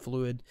transmission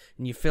fluid,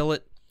 and you fill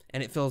it,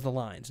 and it fills the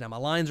lines. Now my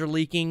lines are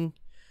leaking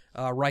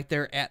right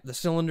there at the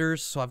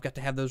cylinders, so I've got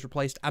to have those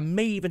replaced. I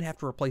may even have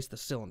to replace the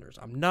cylinders.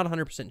 I'm not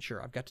 100%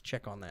 sure. I've got to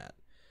check on that.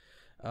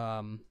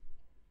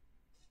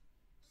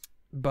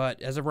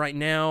 But as of right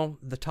now,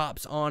 the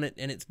top's on it,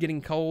 and it's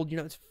getting cold. You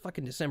know, it's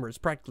fucking December. It's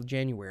practically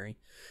January.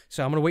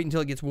 So I'm going to wait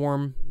until it gets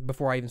warm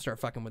before I even start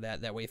fucking with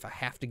that. That way, if I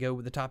have to go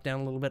with the top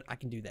down a little bit, I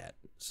can do that.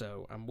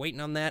 So I'm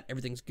waiting on that.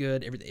 Everything's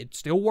good. It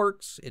still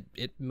works.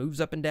 It moves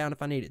up and down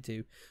if I need it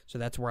to. So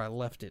that's where I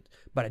left it.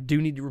 But I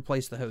do need to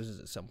replace the hoses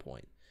at some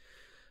point.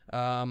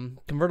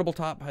 Convertible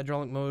top,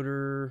 hydraulic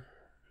motor,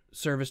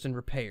 serviced and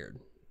repaired.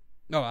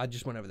 Oh, I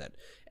just went over that.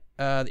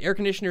 The air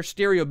conditioner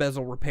stereo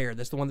bezel repair.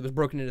 That's the one that was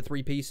broken into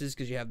 3 pieces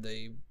because you have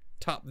the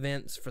top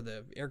vents for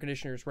the air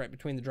conditioners right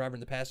between the driver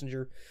and the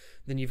passenger.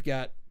 Then you've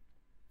got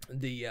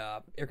the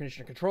air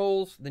conditioner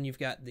controls. Then you've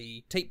got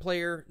the tape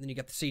player. Then you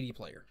got the CD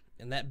player.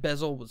 And that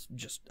bezel was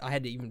just, I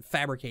had to even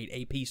fabricate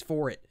a piece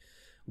for it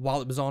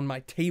while it was on my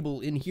table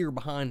in here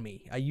behind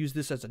me. I use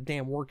this as a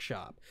damn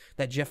workshop.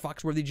 That Jeff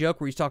Foxworthy joke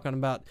where he's talking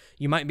about,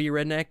 you might be a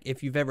redneck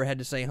if you've ever had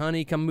to say,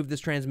 honey, come move this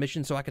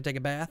transmission so I can take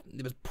a bath.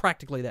 It was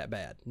practically that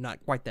bad.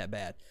 Not quite that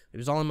bad. It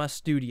was all in my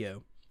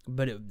studio,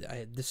 but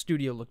the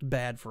studio looked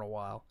bad for a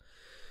while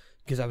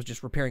because I was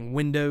just repairing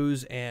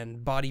windows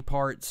and body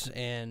parts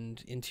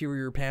and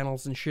interior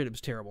panels and shit. It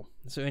was terrible.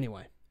 So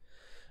anyway,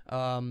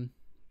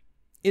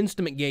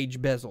 instrument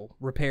gauge bezel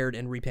repaired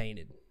and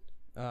repainted.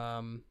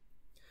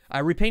 I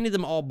repainted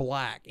them all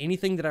black.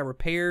 Anything that I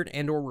repaired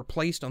and or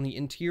replaced on the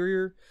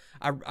interior,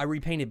 I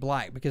repainted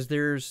black because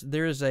there's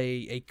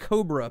a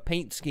Cobra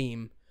paint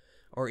scheme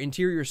or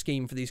interior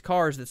scheme for these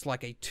cars that's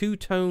like a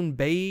 2-tone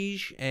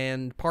beige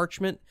and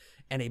parchment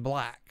and a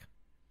black.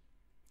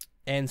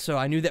 And so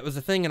I knew that was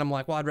a thing, and I'm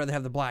like, well, I'd rather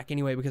have the black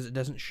anyway because it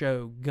doesn't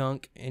show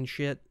gunk and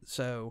shit.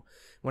 So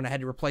when I had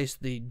to replace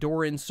the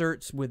door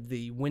inserts with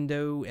the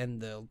window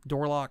and the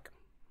door lock,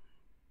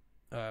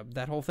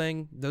 that whole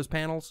thing, those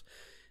panels,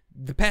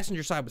 the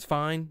passenger side was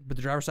fine, but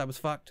the driver's side was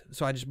fucked.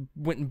 So I just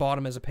went and bought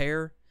them as a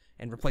pair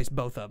and replaced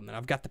both of them. And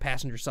I've got the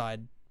passenger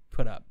side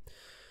put up.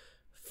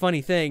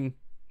 Funny thing,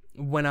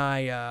 when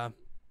I,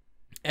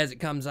 as it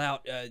comes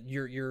out,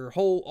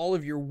 all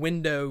of your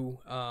window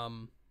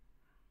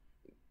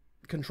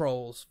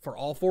controls for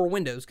all 4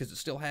 windows, because it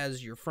still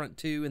has your front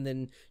 2 and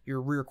then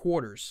your rear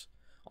quarters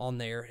on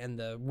there, and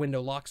the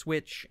window lock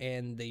switch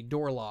and the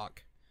door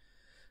lock.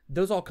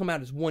 Those all come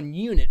out as one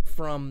unit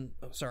from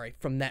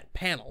that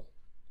panel.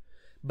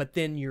 But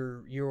then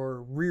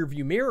your rear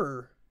view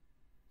mirror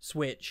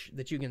switch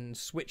that you can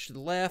switch to the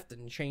left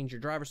and change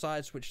your driver's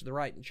side, switch to the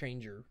right and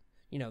change your,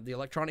 the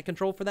electronic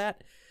control for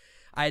that.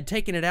 I had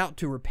taken it out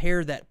to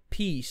repair that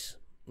piece,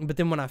 but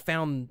then when I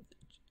found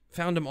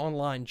them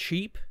online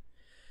cheap,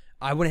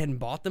 I went ahead and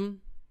bought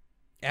them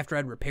after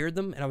I'd repaired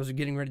them, and I was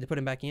getting ready to put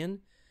them back in,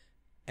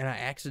 and I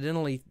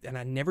accidentally, and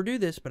I never do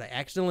this, but I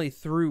accidentally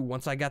threw,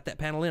 once I got that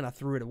panel in, I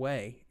threw it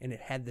away, and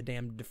it had the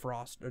damn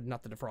defrost, or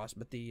not the defrost,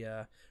 but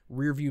the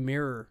rear view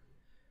mirror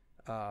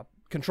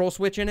control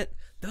switch in it.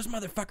 Those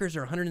motherfuckers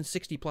are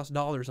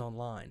 $160+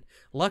 online.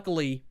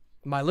 Luckily,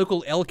 my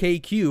local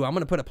LKQ, I'm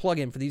going to put a plug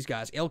in for these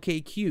guys,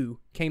 LKQ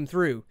came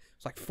through.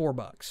 It's like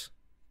 $4.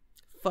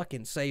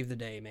 Fucking saved the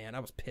day, man. I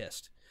was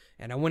pissed.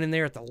 And I went in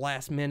there at the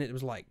last minute. It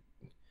was like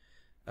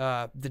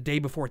the day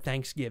before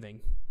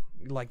Thanksgiving.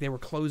 Like they were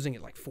closing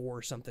at like 4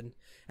 or something.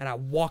 And I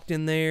walked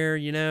in there,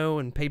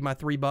 and paid my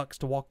 $3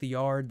 to walk the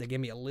yard. They gave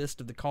me a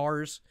list of the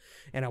cars.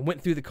 And I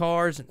went through the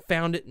cars and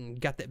found it and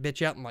got that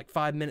bitch out in like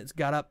 5 minutes.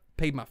 Got up,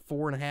 paid my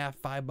 $4.50,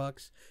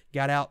 $5.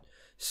 Got out,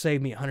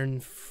 saved me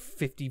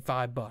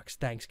 $155.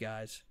 Thanks,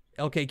 guys.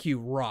 LKQ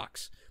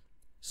rocks.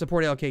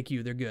 Support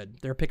LKQ. They're good.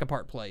 They're a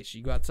pick-apart place.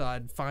 You go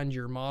outside, find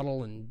your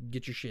model, and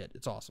get your shit.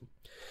 It's awesome.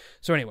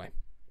 So anyway,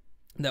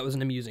 that was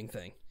an amusing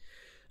thing.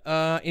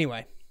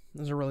 Anyway,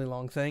 this is a really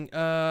long thing.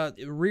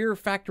 Rear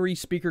factory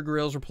speaker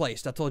grills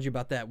replaced. I told you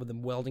about that with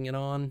them welding it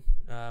on.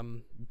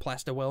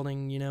 Plasta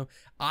welding,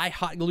 I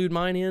hot glued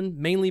mine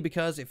in, mainly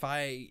because if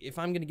I'm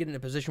going to get in a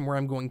position where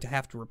I'm going to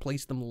have to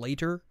replace them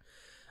later,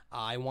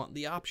 I want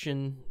the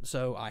option.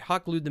 So I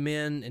hot glued them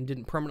in and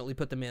didn't permanently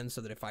put them in so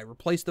that if I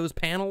replace those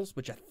panels,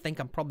 which I think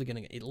I'm probably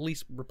going to at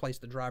least replace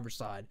the driver's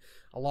side,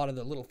 a lot of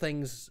the little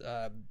things,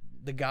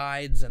 the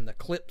guides and the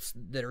clips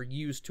that are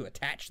used to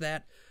attach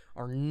that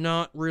are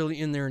not really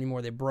in there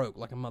anymore. They broke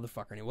like a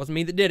motherfucker. And it wasn't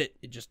me that did it.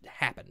 It just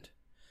happened.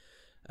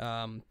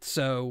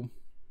 So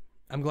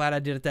I'm glad I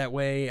did it that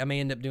way. I may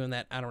end up doing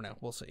that. I don't know.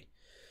 We'll see.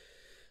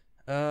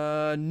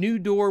 New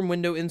door and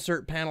window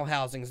insert panel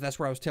housings. That's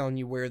where I was telling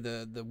you where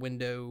the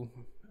window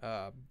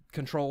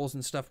controls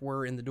and stuff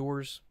were in the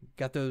doors.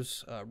 Got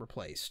those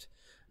replaced.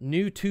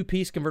 New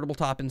 2-piece convertible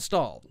top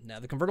installed.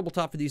 Now, the convertible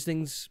top for these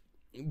things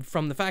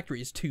from the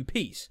factory is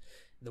 2-piece.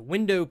 The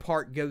window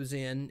part goes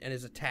in and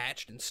is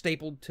attached and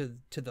stapled to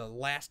the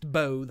last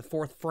bow, the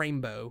 4th frame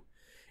bow,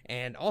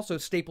 and also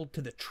stapled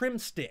to the trim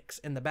sticks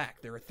in the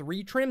back. There are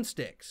 3 trim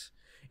sticks,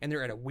 and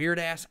they're at a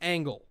weird-ass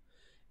angle.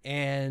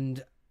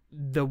 And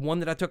the one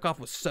that I took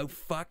off was so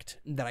fucked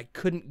that I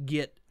couldn't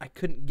get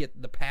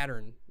the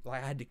pattern.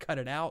 Like I had to cut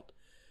it out,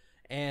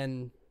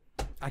 and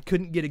I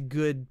couldn't get a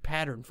good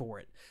pattern for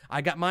it.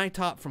 I got my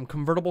top from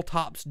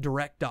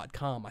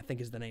convertibletopsdirect.com, I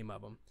think is the name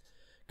of them.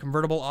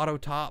 Convertible Auto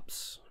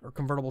Tops or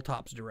Convertible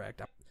Tops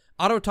Direct.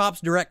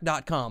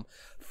 Autotopsdirect.com.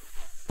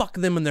 Fuck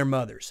them and their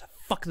mothers.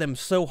 Fuck them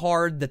so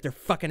hard that their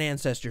fucking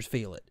ancestors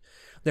feel it.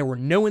 There were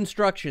no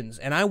instructions,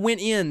 and I went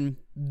in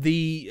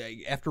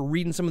after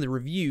reading some of the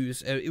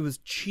reviews, it was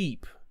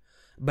cheap,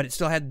 but it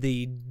still had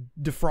the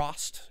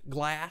defrost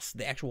glass,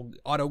 the actual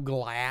auto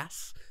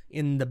glass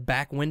in the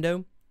back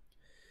window.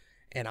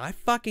 And I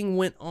fucking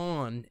went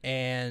on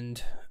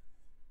and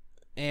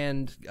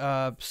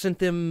sent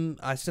them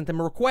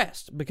a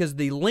request because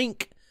the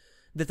link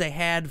that they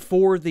had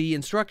for the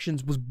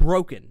instructions was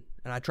broken.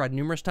 And I tried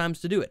numerous times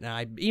to do it. And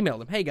I emailed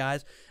them, "Hey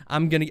guys,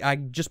 I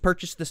just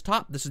purchased this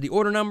top. This is the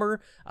order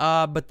number.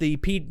 But the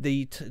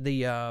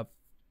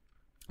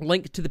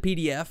link to the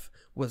PDF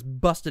was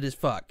busted as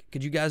fuck.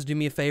 Could you guys do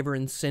me a favor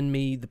and send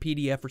me the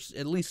PDF, or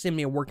at least send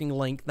me a working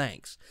link?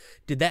 Thanks."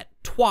 Did that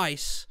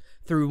twice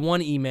through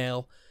one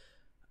email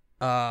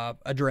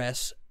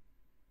address,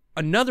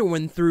 another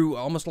one through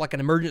almost like an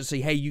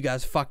emergency, "Hey, you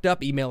guys fucked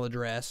up" email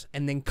address,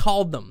 and then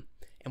called them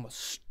and was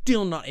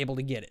still not able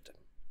to get it.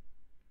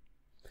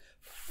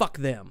 Fuck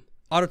them.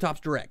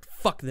 Autotops Direct.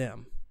 Fuck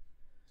them.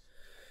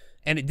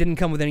 And it didn't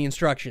come with any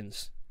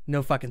instructions.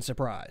 No fucking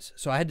surprise.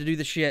 So I had to do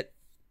the shit.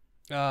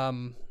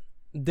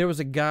 There was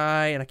a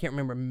guy, and I can't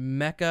remember,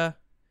 Meca,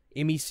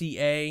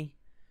 M-E-C-A.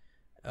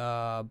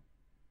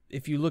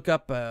 If you look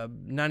up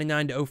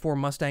 99 to 04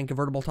 Mustang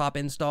convertible top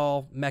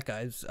install,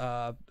 Meca is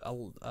a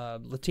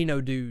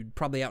Latino dude,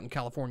 probably out in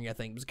California, I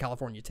think. It was a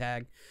California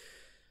tag.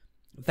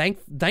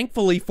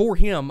 Thankfully for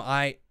him,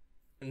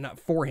 not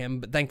for him,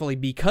 but thankfully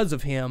because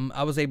of him,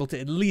 I was able to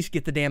at least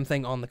get the damn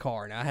thing on the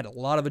car. Now, I had a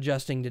lot of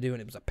adjusting to do,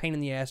 and it was a pain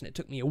in the ass, and it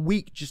took me a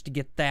week just to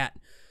get that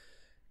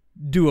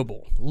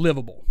doable,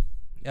 livable.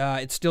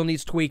 It still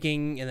needs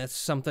tweaking, and that's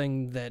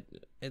something that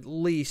at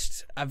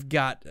least I've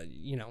got,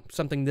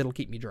 something that'll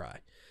keep me dry.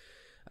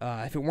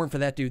 If it weren't for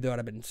that dude, though, I'd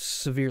have been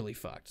severely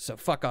fucked. So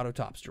fuck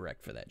Autotops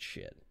Direct for that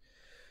shit.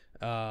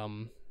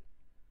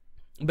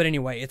 But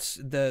anyway, it's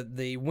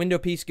the window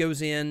piece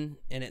goes in,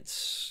 and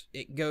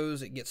it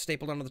gets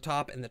stapled onto the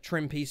top, and the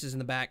trim piece is in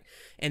the back,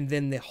 and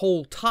then the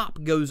whole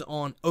top goes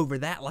on over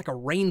that like a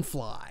rain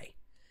fly,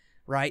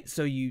 right?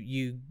 So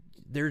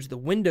there's the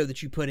window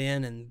that you put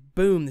in, and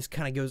boom, this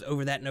kind of goes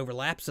over that and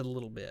overlaps it a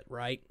little bit,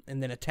 right?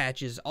 And then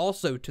attaches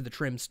also to the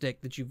trim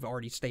stick that you've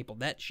already stapled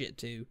that shit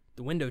to,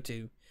 the window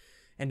to,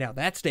 And now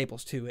that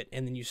staples to it,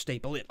 and then you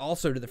staple it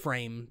also to the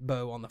frame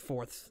bow on the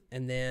fourth,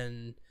 and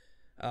then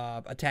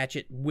attach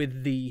it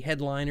with the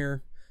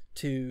headliner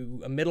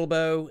to a middle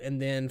bow, and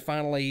then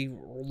finally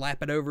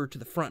lap it over to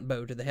the front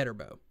bow, to the header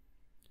bow.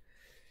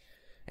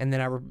 And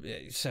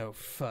then so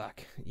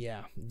fuck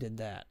yeah, did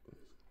that.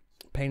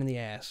 Pain in the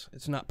ass.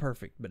 It's not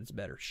perfect, but it's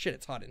better. Shit,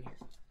 it's hot in here.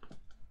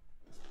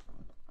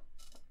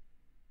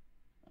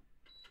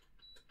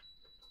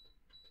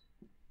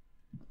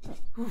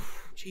 Whew,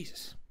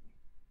 Jesus.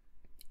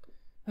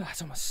 Oh,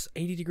 it's almost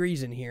 80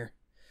 degrees in here.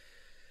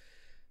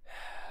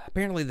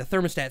 Apparently the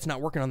thermostat's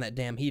not working on that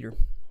damn heater.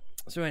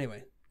 So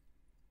anyway.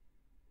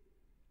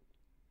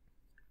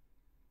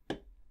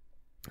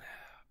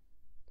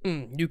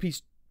 New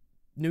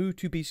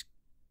two-piece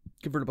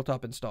convertible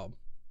top installed.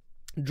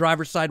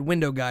 Driver's side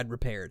window guide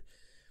repaired.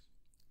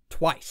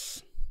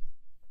 Twice.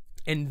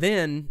 And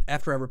then,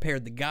 after I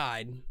repaired the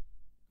guide...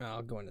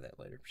 I'll go into that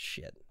later.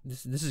 Shit.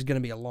 This is going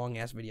to be a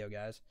long-ass video,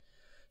 guys.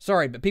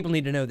 Sorry, but people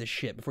need to know this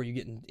shit before you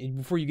get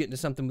into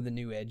something with a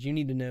new Edge. You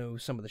need to know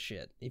some of the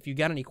shit. If you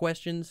got any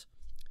questions,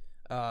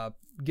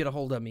 get a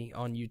hold of me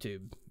on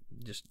YouTube.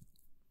 Just,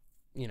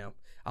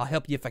 I'll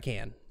help you if I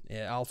can.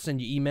 I'll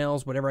send you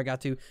emails, whatever I got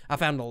to. I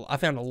found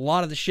a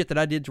lot of the shit that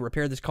I did to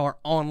repair this car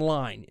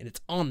online, and it's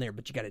on there,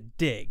 but you got to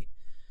dig.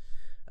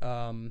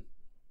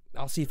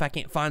 I'll see if I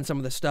can't find some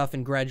of the stuff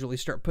and gradually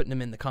start putting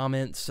them in the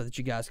comments so that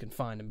you guys can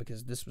find them,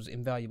 because this was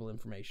invaluable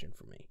information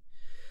for me.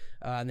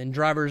 And then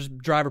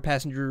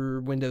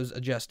driver-passenger windows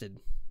adjusted.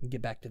 We'll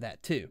get back to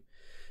that too.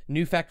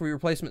 New factory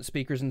replacement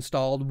speakers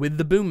installed with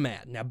the boom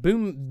mat. Now,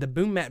 the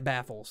boom mat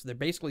baffles, they're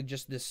basically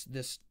just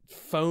this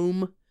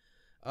foam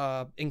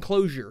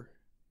enclosure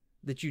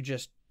that you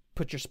just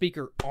put your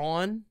speaker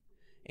on,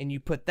 and you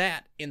put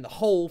that in the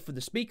hole for the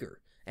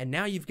speaker. And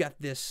now you've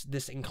got this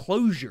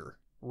enclosure,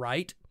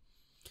 right,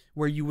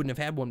 where you wouldn't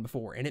have had one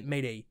before. And it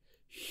made a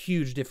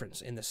huge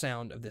difference in the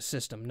sound of this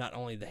system, not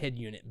only the head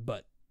unit,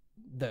 but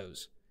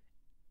those.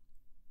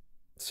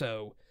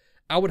 So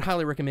I would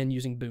highly recommend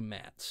using boom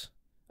mats.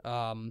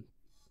 So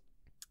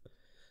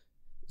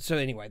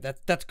anyway,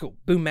 that's cool.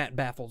 Boom mat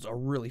baffles are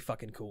really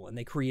fucking cool, and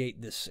they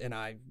create this. And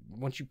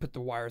once you put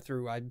the wire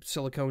through, I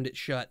siliconed it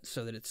shut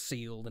so that it's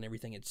sealed and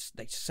everything.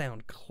 They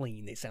sound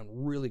clean. They sound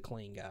really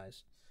clean,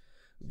 guys.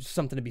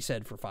 Something to be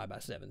said for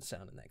 5x7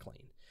 sounding that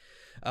clean.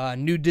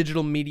 New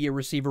digital media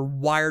receiver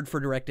wired for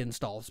direct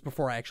installs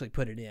before I actually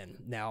put it in.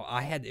 Now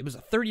it was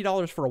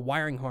 $30 for a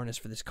wiring harness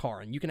for this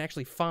car, and you can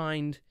actually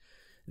find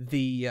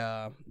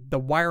the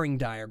wiring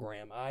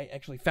diagram. I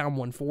actually found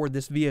one for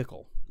this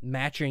vehicle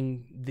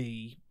matching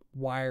the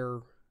wire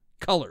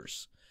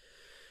colors.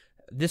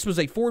 This was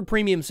a Ford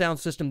premium sound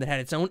system that had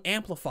its own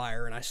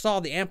amplifier, and I saw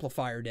the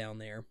amplifier down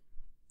there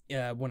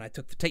when I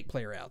took the tape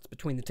player out. It's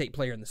between the tape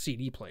player and the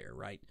CD player,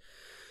 right?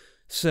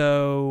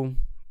 So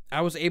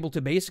I was able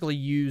to basically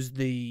use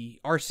the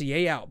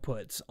RCA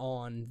outputs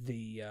on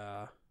the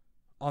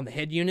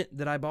head unit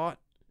that I bought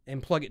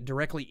and plug it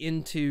directly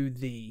into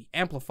the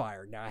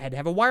amplifier. Now, I had to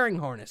have a wiring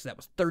harness. That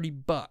was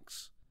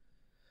 $30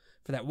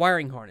 for that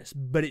wiring harness,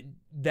 but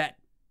that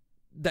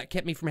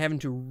kept me from having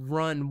to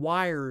run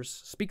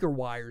speaker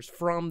wires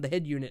from the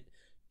head unit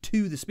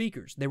to the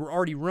speakers. They were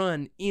already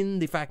run in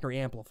the factory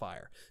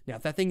amplifier. Now,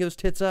 if that thing goes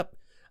tits up,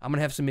 I'm going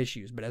to have some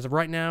issues, but as of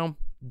right now,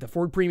 the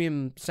Ford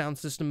Premium sound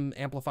system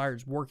amplifier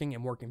is working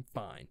and working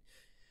fine.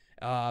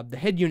 The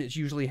head units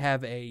usually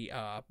have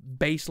a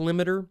bass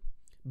limiter,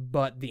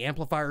 but the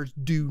amplifiers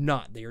do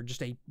not.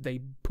 They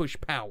push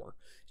power.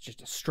 It's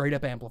just a straight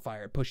up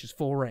amplifier. It pushes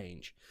full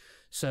range.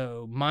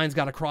 So mine's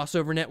got a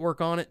crossover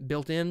network on it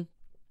built in.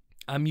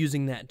 I'm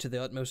using that to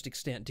the utmost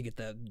extent to get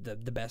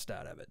the best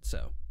out of it.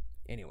 So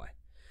anyway,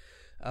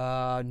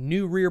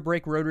 new rear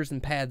brake rotors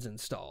and pads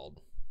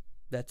installed.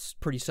 That's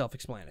pretty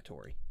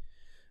self-explanatory.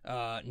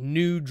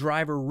 New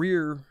driver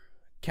rear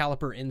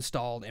caliper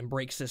installed and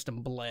brake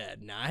system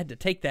bled. Now I had to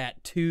take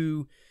that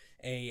to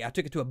I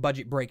took it to a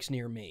Budget Brakes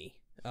near me.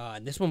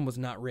 And this one was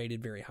not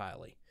rated very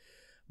highly,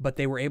 but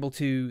they were able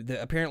to.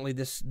 Apparently,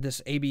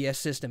 this ABS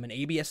system and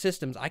ABS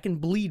systems, I can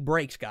bleed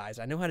brakes, guys.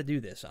 I know how to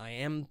do this.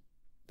 I'm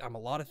a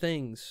lot of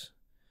things,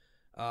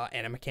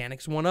 and a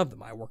mechanic's one of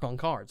them. I work on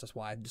cars. That's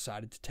why I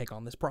decided to take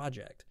on this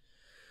project.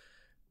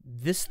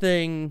 This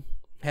thing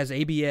has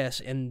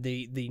ABS, and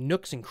the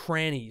nooks and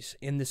crannies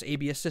in this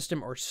ABS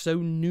system are so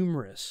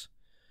numerous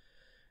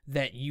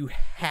that you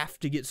have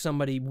to get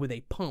somebody with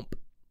a pump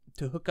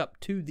to hook up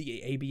to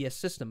the ABS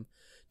system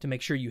to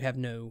make sure you have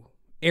no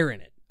air in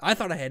it. I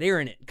thought I had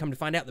air in it. Come to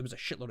find out, there was a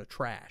shitload of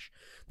trash.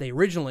 They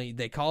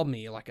called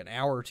me like an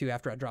hour or two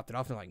after I dropped it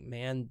off. They're like,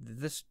 man,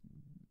 this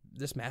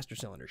master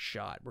cylinder's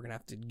shot. We're going to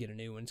have to get a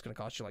new one. It's going to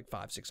cost you like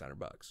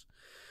 $500-600.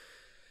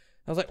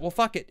 I was like, well,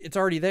 fuck it. It's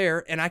already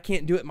there, and I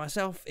can't do it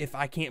myself if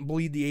I can't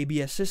bleed the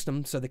ABS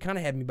system, so they kind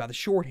of had me by the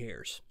short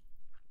hairs.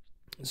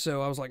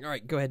 So I was like, all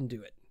right, go ahead and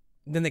do it.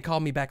 Then they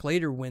called me back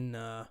later when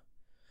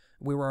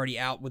we were already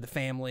out with the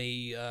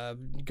family,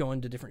 going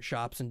to different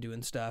shops and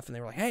doing stuff, and they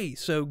were like, hey,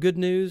 so good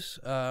news,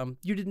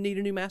 you didn't need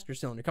a new master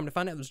cylinder. Come to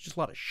find out, there's just a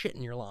lot of shit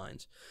in your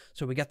lines.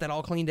 So we got that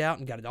all cleaned out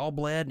and got it all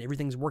bled, and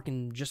everything's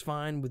working just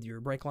fine with your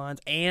brake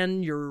lines,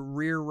 and your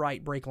rear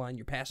right brake line,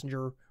 your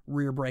passenger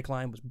rear brake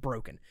line was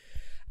broken.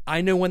 I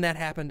know when that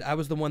happened. I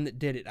was the one that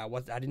did it. I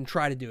didn't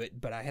try to do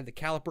it, but I had the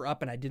caliper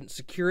up, and I didn't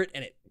secure it,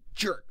 and it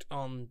jerked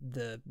on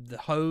the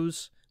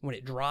hose when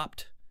it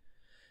dropped,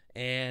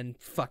 and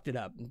fucked it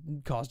up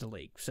and caused a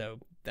leak. So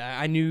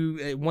I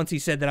knew once he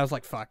said that, I was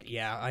like, fuck,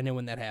 yeah, I know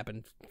when that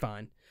happened.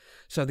 Fine.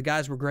 So the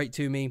guys were great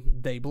to me.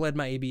 They bled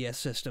my ABS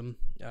system.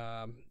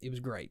 It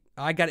was great.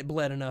 I got it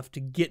bled enough to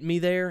get me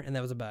there, and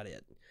that was about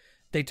it.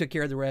 They took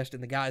care of the rest,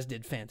 and the guys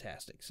did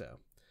fantastic. So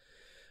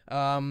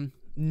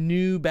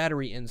new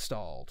battery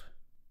installed.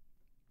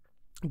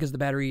 Because the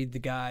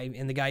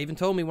guy even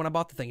told me when I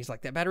bought the thing, he's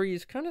like, that battery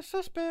is kind of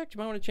suspect. You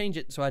might want to change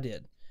it. So I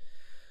did.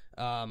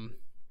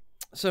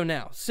 So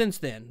now, since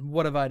then,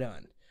 what have I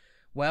done?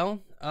 Well,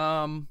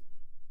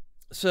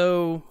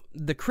 so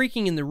the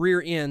creaking in the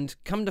rear end,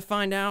 come to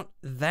find out,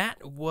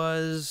 that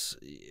was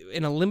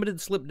in a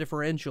limited slip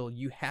differential.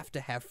 You have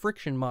to have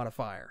friction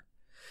modifier.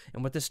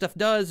 And what this stuff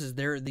does is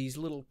there are these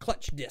little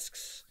clutch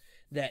discs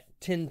that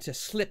tend to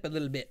slip a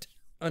little bit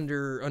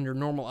under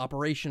normal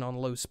operation on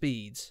low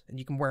speeds, and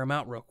you can wear them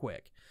out real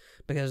quick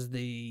because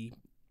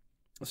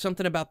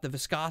something about the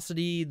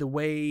viscosity, the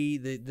way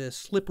the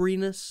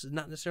slipperiness,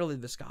 not necessarily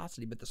the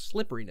viscosity, but the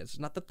slipperiness,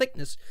 not the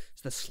thickness,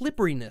 it's the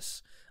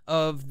slipperiness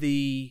of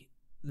the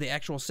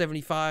actual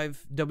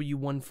 75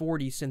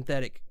 W140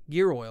 synthetic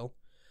gear oil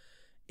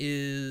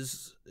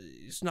is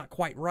not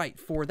quite right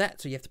for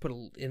that. So you have to put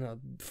in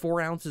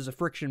 4 ounces of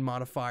friction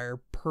modifier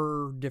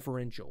per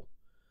differential,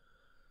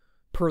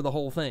 per the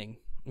whole thing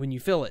when you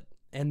fill it.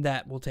 And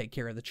that will take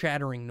care of the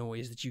chattering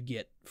noise that you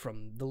get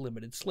from the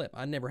limited slip.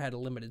 I never had a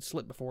limited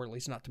slip before, at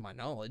least not to my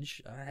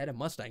knowledge. I had a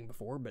Mustang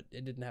before, but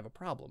it didn't have a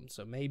problem.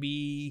 So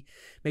maybe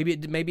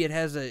it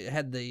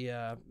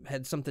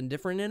had something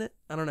different in it.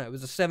 I don't know. It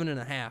was a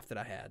 7.5 that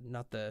I had,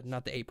 not the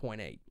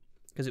 8.8,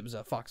 because it was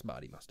a Fox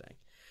body Mustang.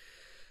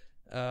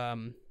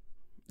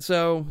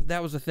 So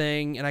that was a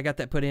thing, and I got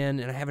that put in,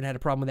 and I haven't had a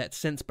problem with that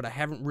since, but I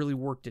haven't really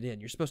worked it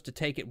in. You're supposed to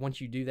take it once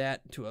you do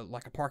that to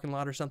like a parking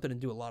lot or something and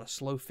do a lot of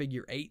slow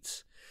figure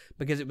 8s,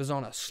 because it was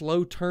on a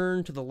slow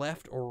turn to the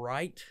left or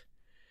right,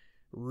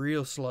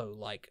 real slow,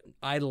 like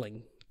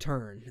idling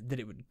turn, that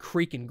it would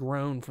creak and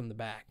groan from the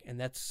back, and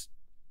that's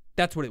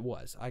what it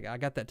was. I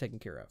got that taken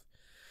care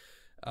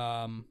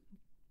of.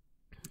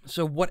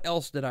 So what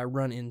else did I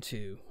run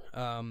into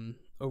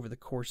over the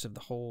course of the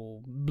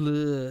whole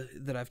blah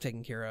that I've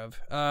taken care of?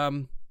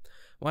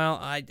 Well,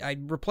 I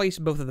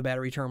replaced both of the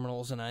battery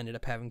terminals, and I ended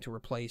up having to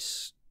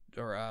replace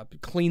or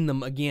clean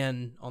them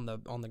again on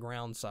the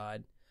ground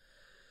side.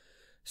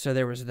 So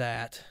there was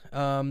that.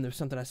 There was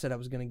something I said I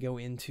was going to go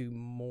into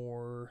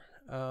more.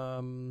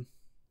 The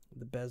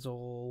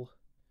bezel,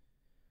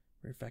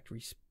 rear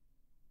factory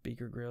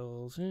speaker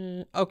grills.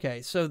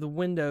 Okay, so the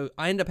window,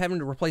 I ended up having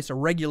to replace a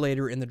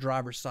regulator in the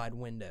driver's side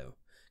window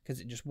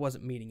because it just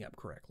wasn't meeting up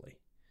correctly.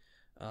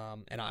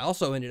 And I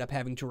also ended up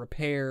having to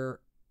repair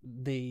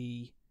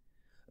the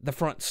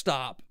front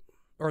stop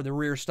or the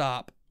rear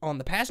stop on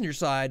the passenger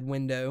side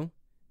window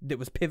that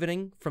was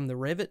pivoting from the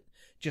rivet,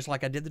 just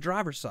like I did the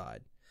driver's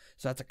side.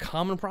 So that's a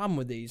common problem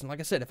with these. And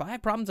like I said, if I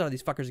have problems out of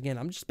these fuckers again,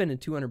 I'm just spending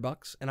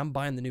 $200 and I'm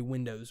buying the new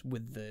windows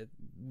with the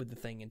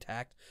thing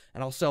intact,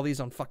 and I'll sell these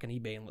on fucking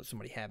eBay and let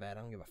somebody have it. I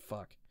don't give a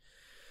fuck.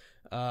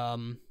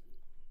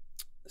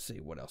 Let's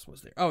see, what else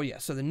was there? Oh, yeah,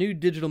 so the new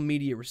digital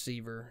media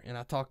receiver, and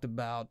I talked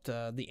about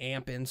the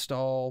amp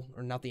install,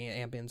 or not the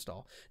amp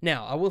install.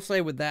 Now, I will say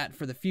with that,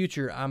 for the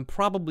future, I'm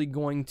probably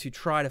going to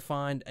try to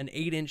find an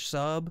 8-inch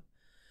sub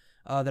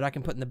that I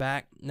can put in the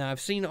back. Now,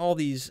 I've seen all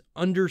these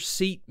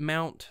under-seat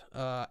mount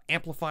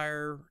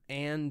amplifier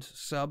and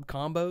sub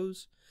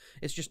combos.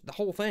 It's just the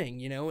whole thing,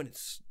 you know, and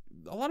it's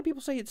a lot of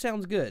people say it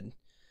sounds good.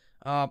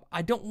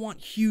 I don't want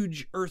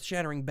huge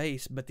earth-shattering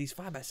bass, but these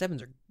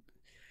 5x7s are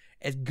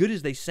as good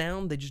as they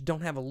sound. They just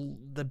don't have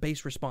the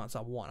bass response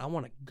I want. I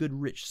want a good,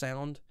 rich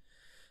sound.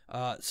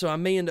 So I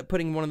may end up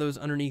putting one of those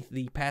underneath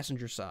the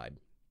passenger side,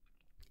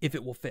 if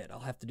it will fit. I'll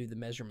have to do the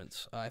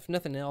measurements. If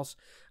nothing else,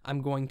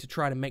 I'm going to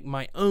try to make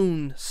my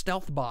own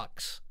stealth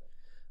box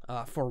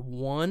for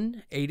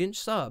one 8-inch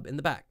sub in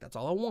the back. That's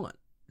all I want.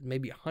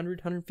 Maybe 100,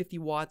 150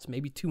 watts,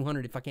 maybe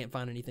 200 if I can't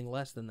find anything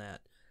less than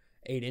that.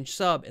 8-inch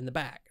sub in the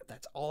back.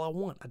 That's all I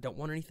want. I don't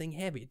want anything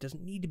heavy. It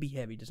doesn't need to be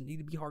heavy. It doesn't need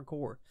to be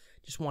hardcore.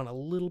 Just want a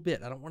little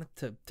bit. I don't want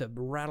it to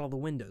rattle the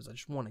windows. I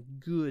just want a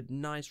good,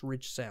 nice,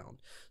 rich sound.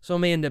 So I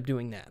may end up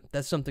doing that.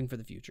 That's something for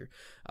the future.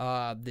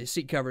 The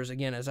seat covers,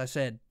 again, as I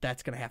said,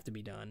 that's going to have to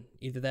be done.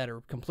 Either that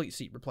or complete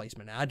seat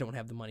replacement. I don't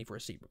have the money for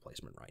a seat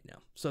replacement right now.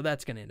 So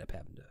that's going to end up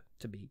having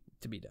to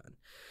be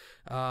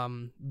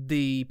done.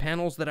 The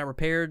panels that I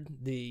repaired,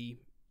 the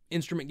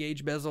instrument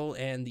gauge bezel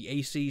and the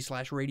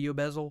AC/radio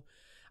bezel,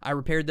 I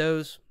repaired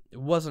those.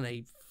 It wasn't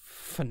a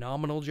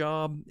phenomenal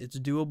job. It's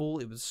doable.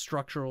 It was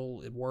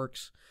structural. It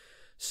works.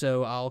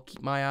 So I'll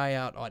keep my eye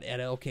out at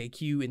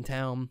LKQ in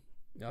town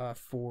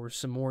for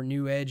some more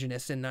new Edge and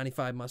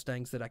SN95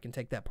 Mustangs that I can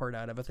take that part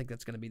out of. I think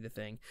that's going to be the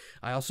thing.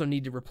 I also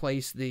need to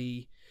replace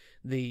the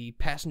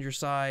passenger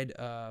side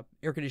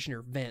air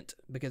conditioner vent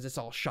because it's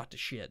all shot to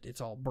shit. It's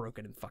all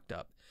broken and fucked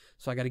up.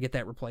 So I got to get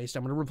that replaced.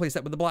 I'm going to replace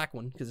that with the black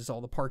one because it's all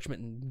the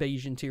parchment and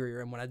beige interior.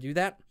 And when I do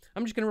that,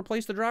 I'm just going to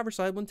replace the driver's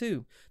side one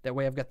too. That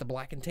way I've got the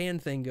black and tan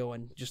thing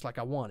going just like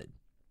I wanted.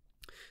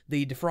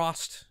 The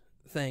defrost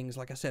things,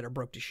 like I said, are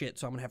broke to shit,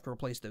 so I'm going to have to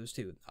replace those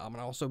too. I'm going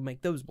to also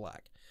make those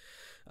black.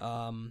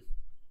 I'm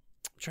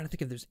trying to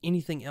think if there's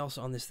anything else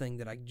on this thing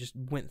that I just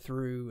went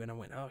through and I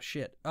went, oh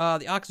shit.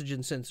 The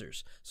oxygen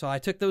sensors. So I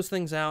took those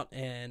things out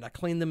and I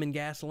cleaned them in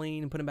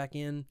gasoline and put them back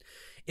in.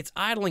 It's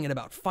idling at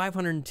about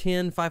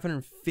 510,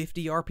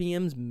 550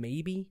 RPMs,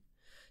 maybe.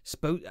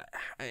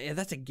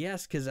 That's a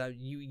guess because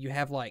you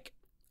have like,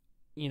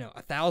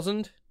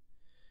 1,000.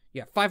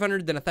 Yeah,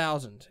 500, then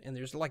 1,000. And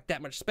there's like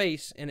that much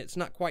space and it's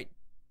not quite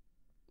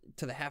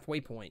to the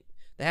halfway point.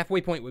 The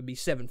halfway point would be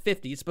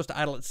 750. It's supposed to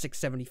idle at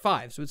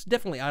 675, so it's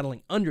definitely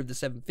idling under the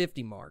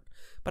 750 mark.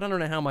 But I don't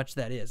know how much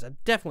that is. I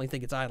definitely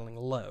think it's idling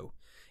low.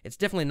 It's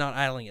definitely not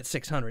idling at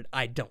 600,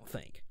 I don't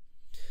think.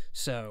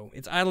 So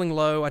it's idling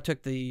low. I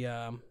took the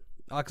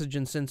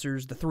oxygen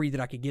sensors, the 3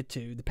 that I could get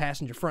to. The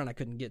passenger front I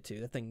couldn't get to.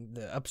 The thing,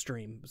 the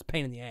upstream, was a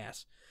pain in the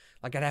ass.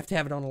 Like I'd have to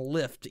have it on a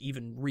lift to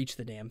even reach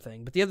the damn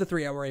thing. But the other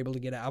 3 I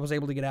was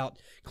able to get out,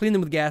 clean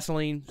them with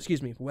gasoline.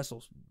 Excuse me,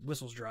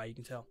 whistle's dry, you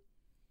can tell.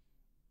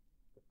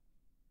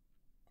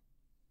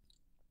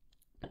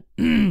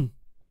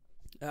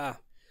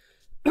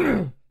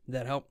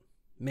 That help?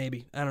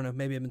 Maybe. I don't know.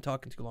 Maybe I've been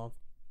talking too long.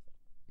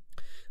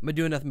 I've been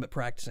doing nothing but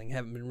practicing.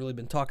 Haven't really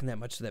been talking that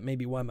much, so that may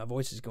be why my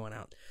voice is going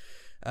out.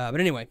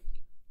 But anyway,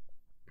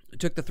 I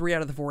took the 3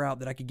 out of the 4 out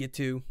that I could get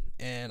to,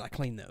 and I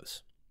cleaned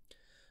those.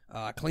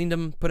 Cleaned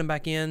them, put them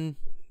back in,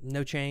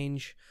 no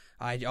change.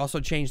 I also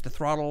changed the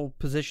throttle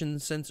position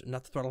sensor,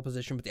 not the throttle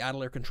position, but the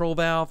idle air control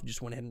valve.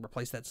 Just went ahead and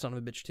replaced that son of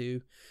a bitch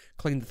too.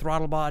 Cleaned the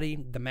throttle body.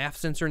 The MAF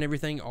sensor and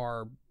everything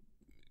are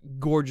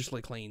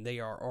gorgeously clean. They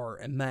are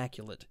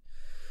immaculate.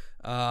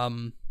 Yeah,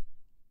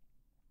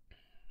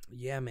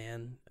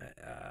 man.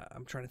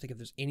 I'm trying to think if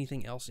there's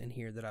anything else in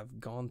here that I've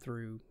gone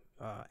through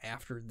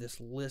after this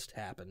list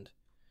happened.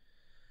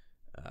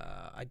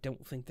 I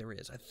don't think there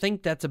is. I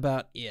think that's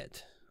about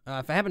it.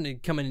 If I happen to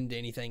come into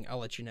anything, I'll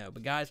let you know.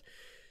 But guys,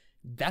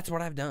 that's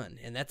what I've done,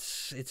 and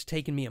it's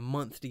taken me a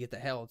month to get the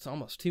hell. It's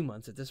almost 2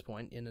 months at this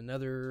point. In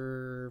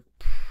another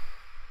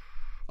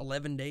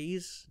 11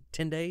 days,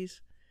 10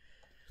 days,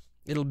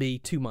 it'll be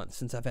 2 months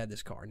since I've had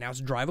this car. Now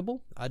it's drivable.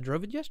 I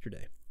drove it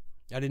yesterday.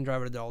 I didn't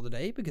drive it all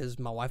today because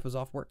my wife was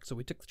off work, so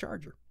we took the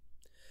Charger.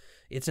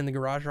 It's in the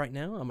garage right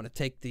now. I'm going to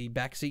take the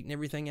back seat and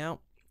everything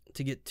out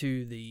to get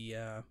to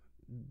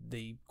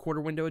the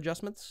quarter window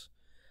adjustments.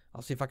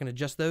 I'll see if I can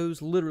adjust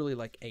those literally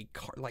like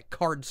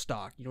card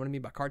stock. You know what I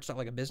mean by card stock?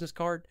 Like a business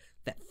card.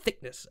 That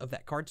thickness of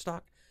that card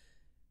stock.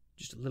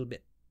 Just a little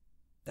bit.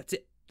 That's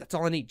it. That's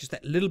all I need. Just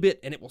that little bit,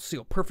 and it will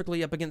seal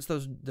perfectly up against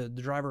those the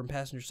driver and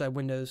passenger side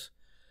windows.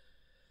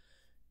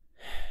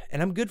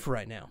 And I'm good for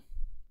right now.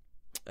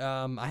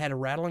 I had a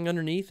rattling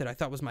underneath that I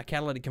thought was my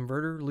catalytic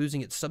converter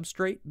losing its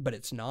substrate, but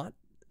it's not.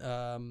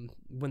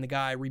 When the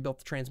guy rebuilt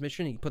the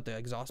transmission, he put the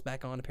exhaust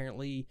back on.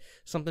 Apparently,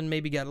 something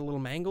maybe got a little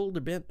mangled or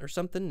bent or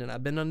something, and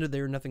I've been under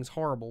there. Nothing's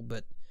horrible,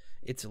 but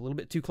it's a little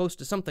bit too close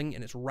to something,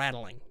 and it's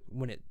rattling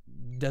when it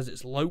does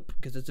its lope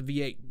because it's a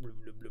V8.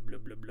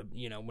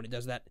 When it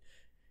does that,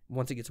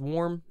 once it gets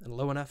warm and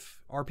low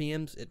enough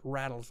RPMs, it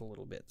rattles a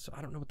little bit. So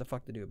I don't know what the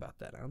fuck to do about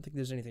that. I don't think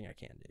there's anything I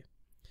can do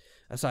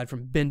aside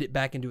from bend it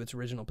back into its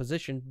original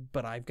position,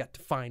 but I've got to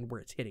find where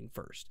it's hitting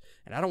first.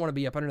 And I don't want to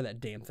be up under that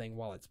damn thing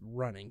while it's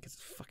running because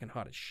it's fucking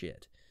hot as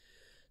shit.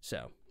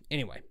 So,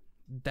 anyway,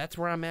 that's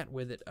where I'm at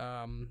with it.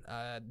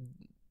 I've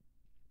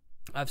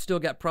still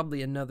got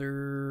probably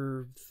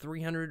another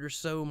 300 or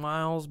so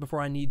miles before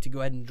I need to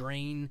go ahead and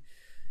drain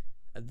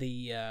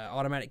the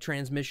automatic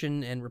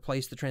transmission and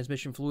replace the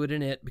transmission fluid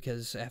in it,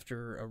 because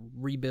after a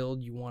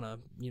rebuild you want to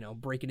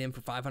break it in for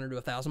 500 to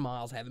 1,000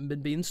 miles. I haven't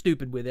been being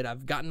stupid with it.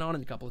 I've gotten on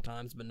it a couple of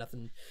times, but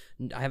nothing.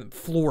 I haven't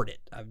floored it.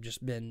 I've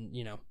just been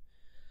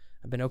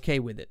I've been okay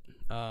with it.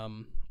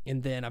 And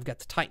then I've got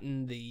to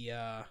tighten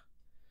the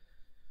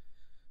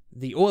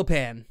oil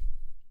pan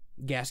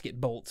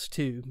gasket bolts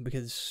too,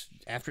 because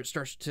after it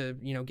starts to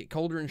get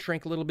colder and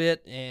shrink a little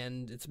bit,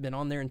 and it's been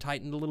on there and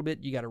tightened a little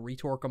bit, you got to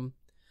retorque them.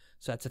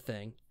 So that's a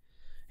thing.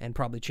 And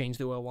probably change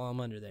the oil while I'm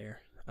under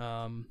there.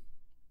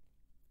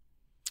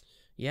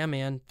 Yeah,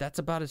 man, that's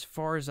about as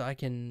far as I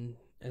can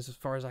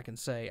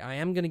say. I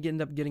am going to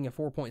end up getting a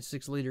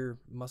 4.6 liter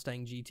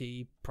Mustang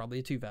GT, probably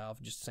a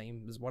 2-valve, just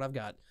same as what I've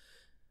got.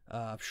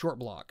 Short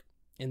block.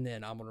 And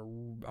then I'm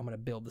gonna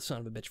build the son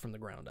of a bitch from the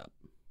ground up.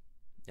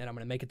 And I'm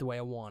going to make it the way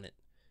I want it.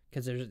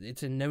 Because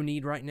it's in no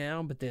need right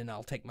now, but then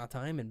I'll take my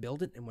time and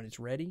build it, and when it's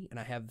ready, and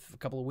I have a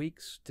couple of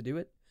weeks to do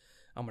it,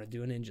 I'm going to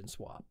do an engine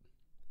swap.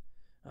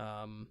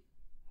 And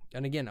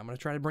again, I'm going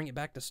to try to bring it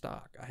back to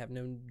stock. I have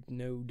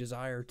no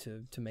desire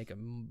to make a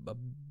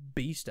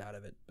beast out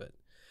of it, but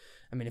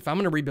I mean, if I'm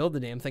going to rebuild the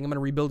damn thing, I'm going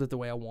to rebuild it the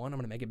way I want. I'm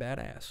going to make it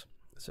badass.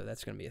 So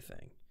that's going to be a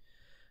thing.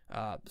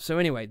 So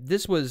anyway,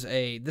 this was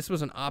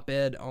an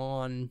op-ed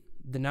on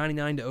the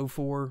 99 to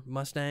 04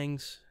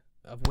 Mustangs,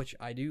 of which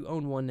I do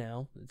own one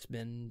now. It's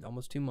been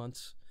almost 2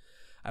 months.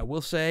 I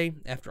will say,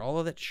 after all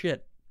of that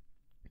shit,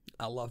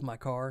 I love my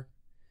car.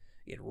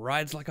 It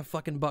rides like a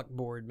fucking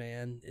buckboard,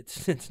 man.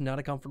 It's not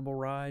a comfortable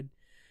ride.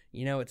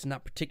 You know, it's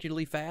not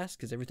particularly fast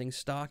because everything's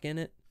stock in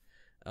it.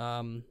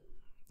 And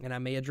I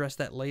may address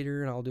that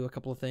later, and I'll do a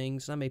couple of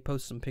things. I may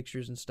post some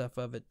pictures and stuff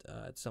of it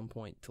at some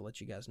point to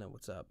let you guys know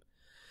what's up.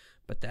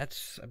 But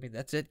that's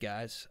it,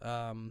 guys.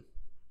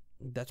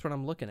 That's what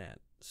I'm looking at.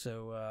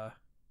 So,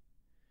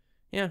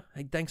 yeah,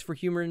 hey, thanks for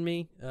humoring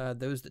me,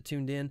 those that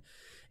tuned in.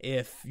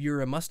 If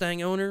you're a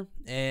Mustang owner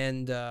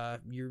and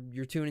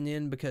you're tuning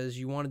in because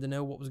you wanted to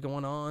know what was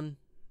going on,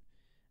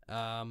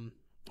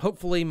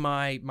 hopefully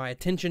my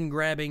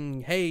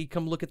attention-grabbing, hey,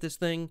 come look at this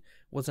thing,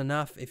 was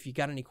enough. If you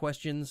got any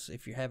questions,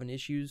 if you're having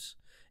issues,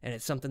 and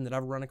it's something that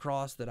I've run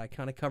across that I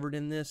kind of covered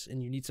in this,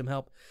 and you need some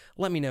help,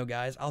 let me know,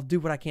 guys. I'll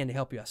do what I can to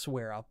help you, I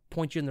swear. I'll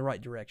point you in the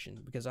right direction,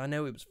 because I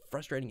know it was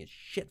frustrating as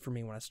shit for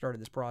me when I started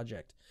this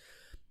project,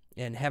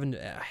 and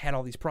I had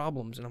all these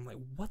problems, and I'm like,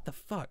 what the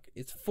fuck?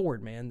 It's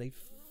Ford, man. They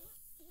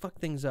fuck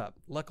things up.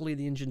 Luckily,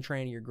 the engine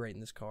tranny are great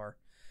in this car.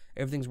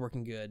 Everything's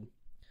working good.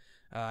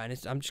 And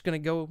I'm just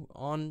going to go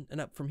on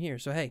and up from here.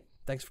 So, hey,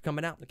 thanks for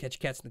coming out. I'll catch you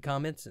cats in the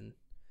comments, and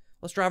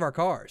let's drive our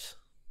cars.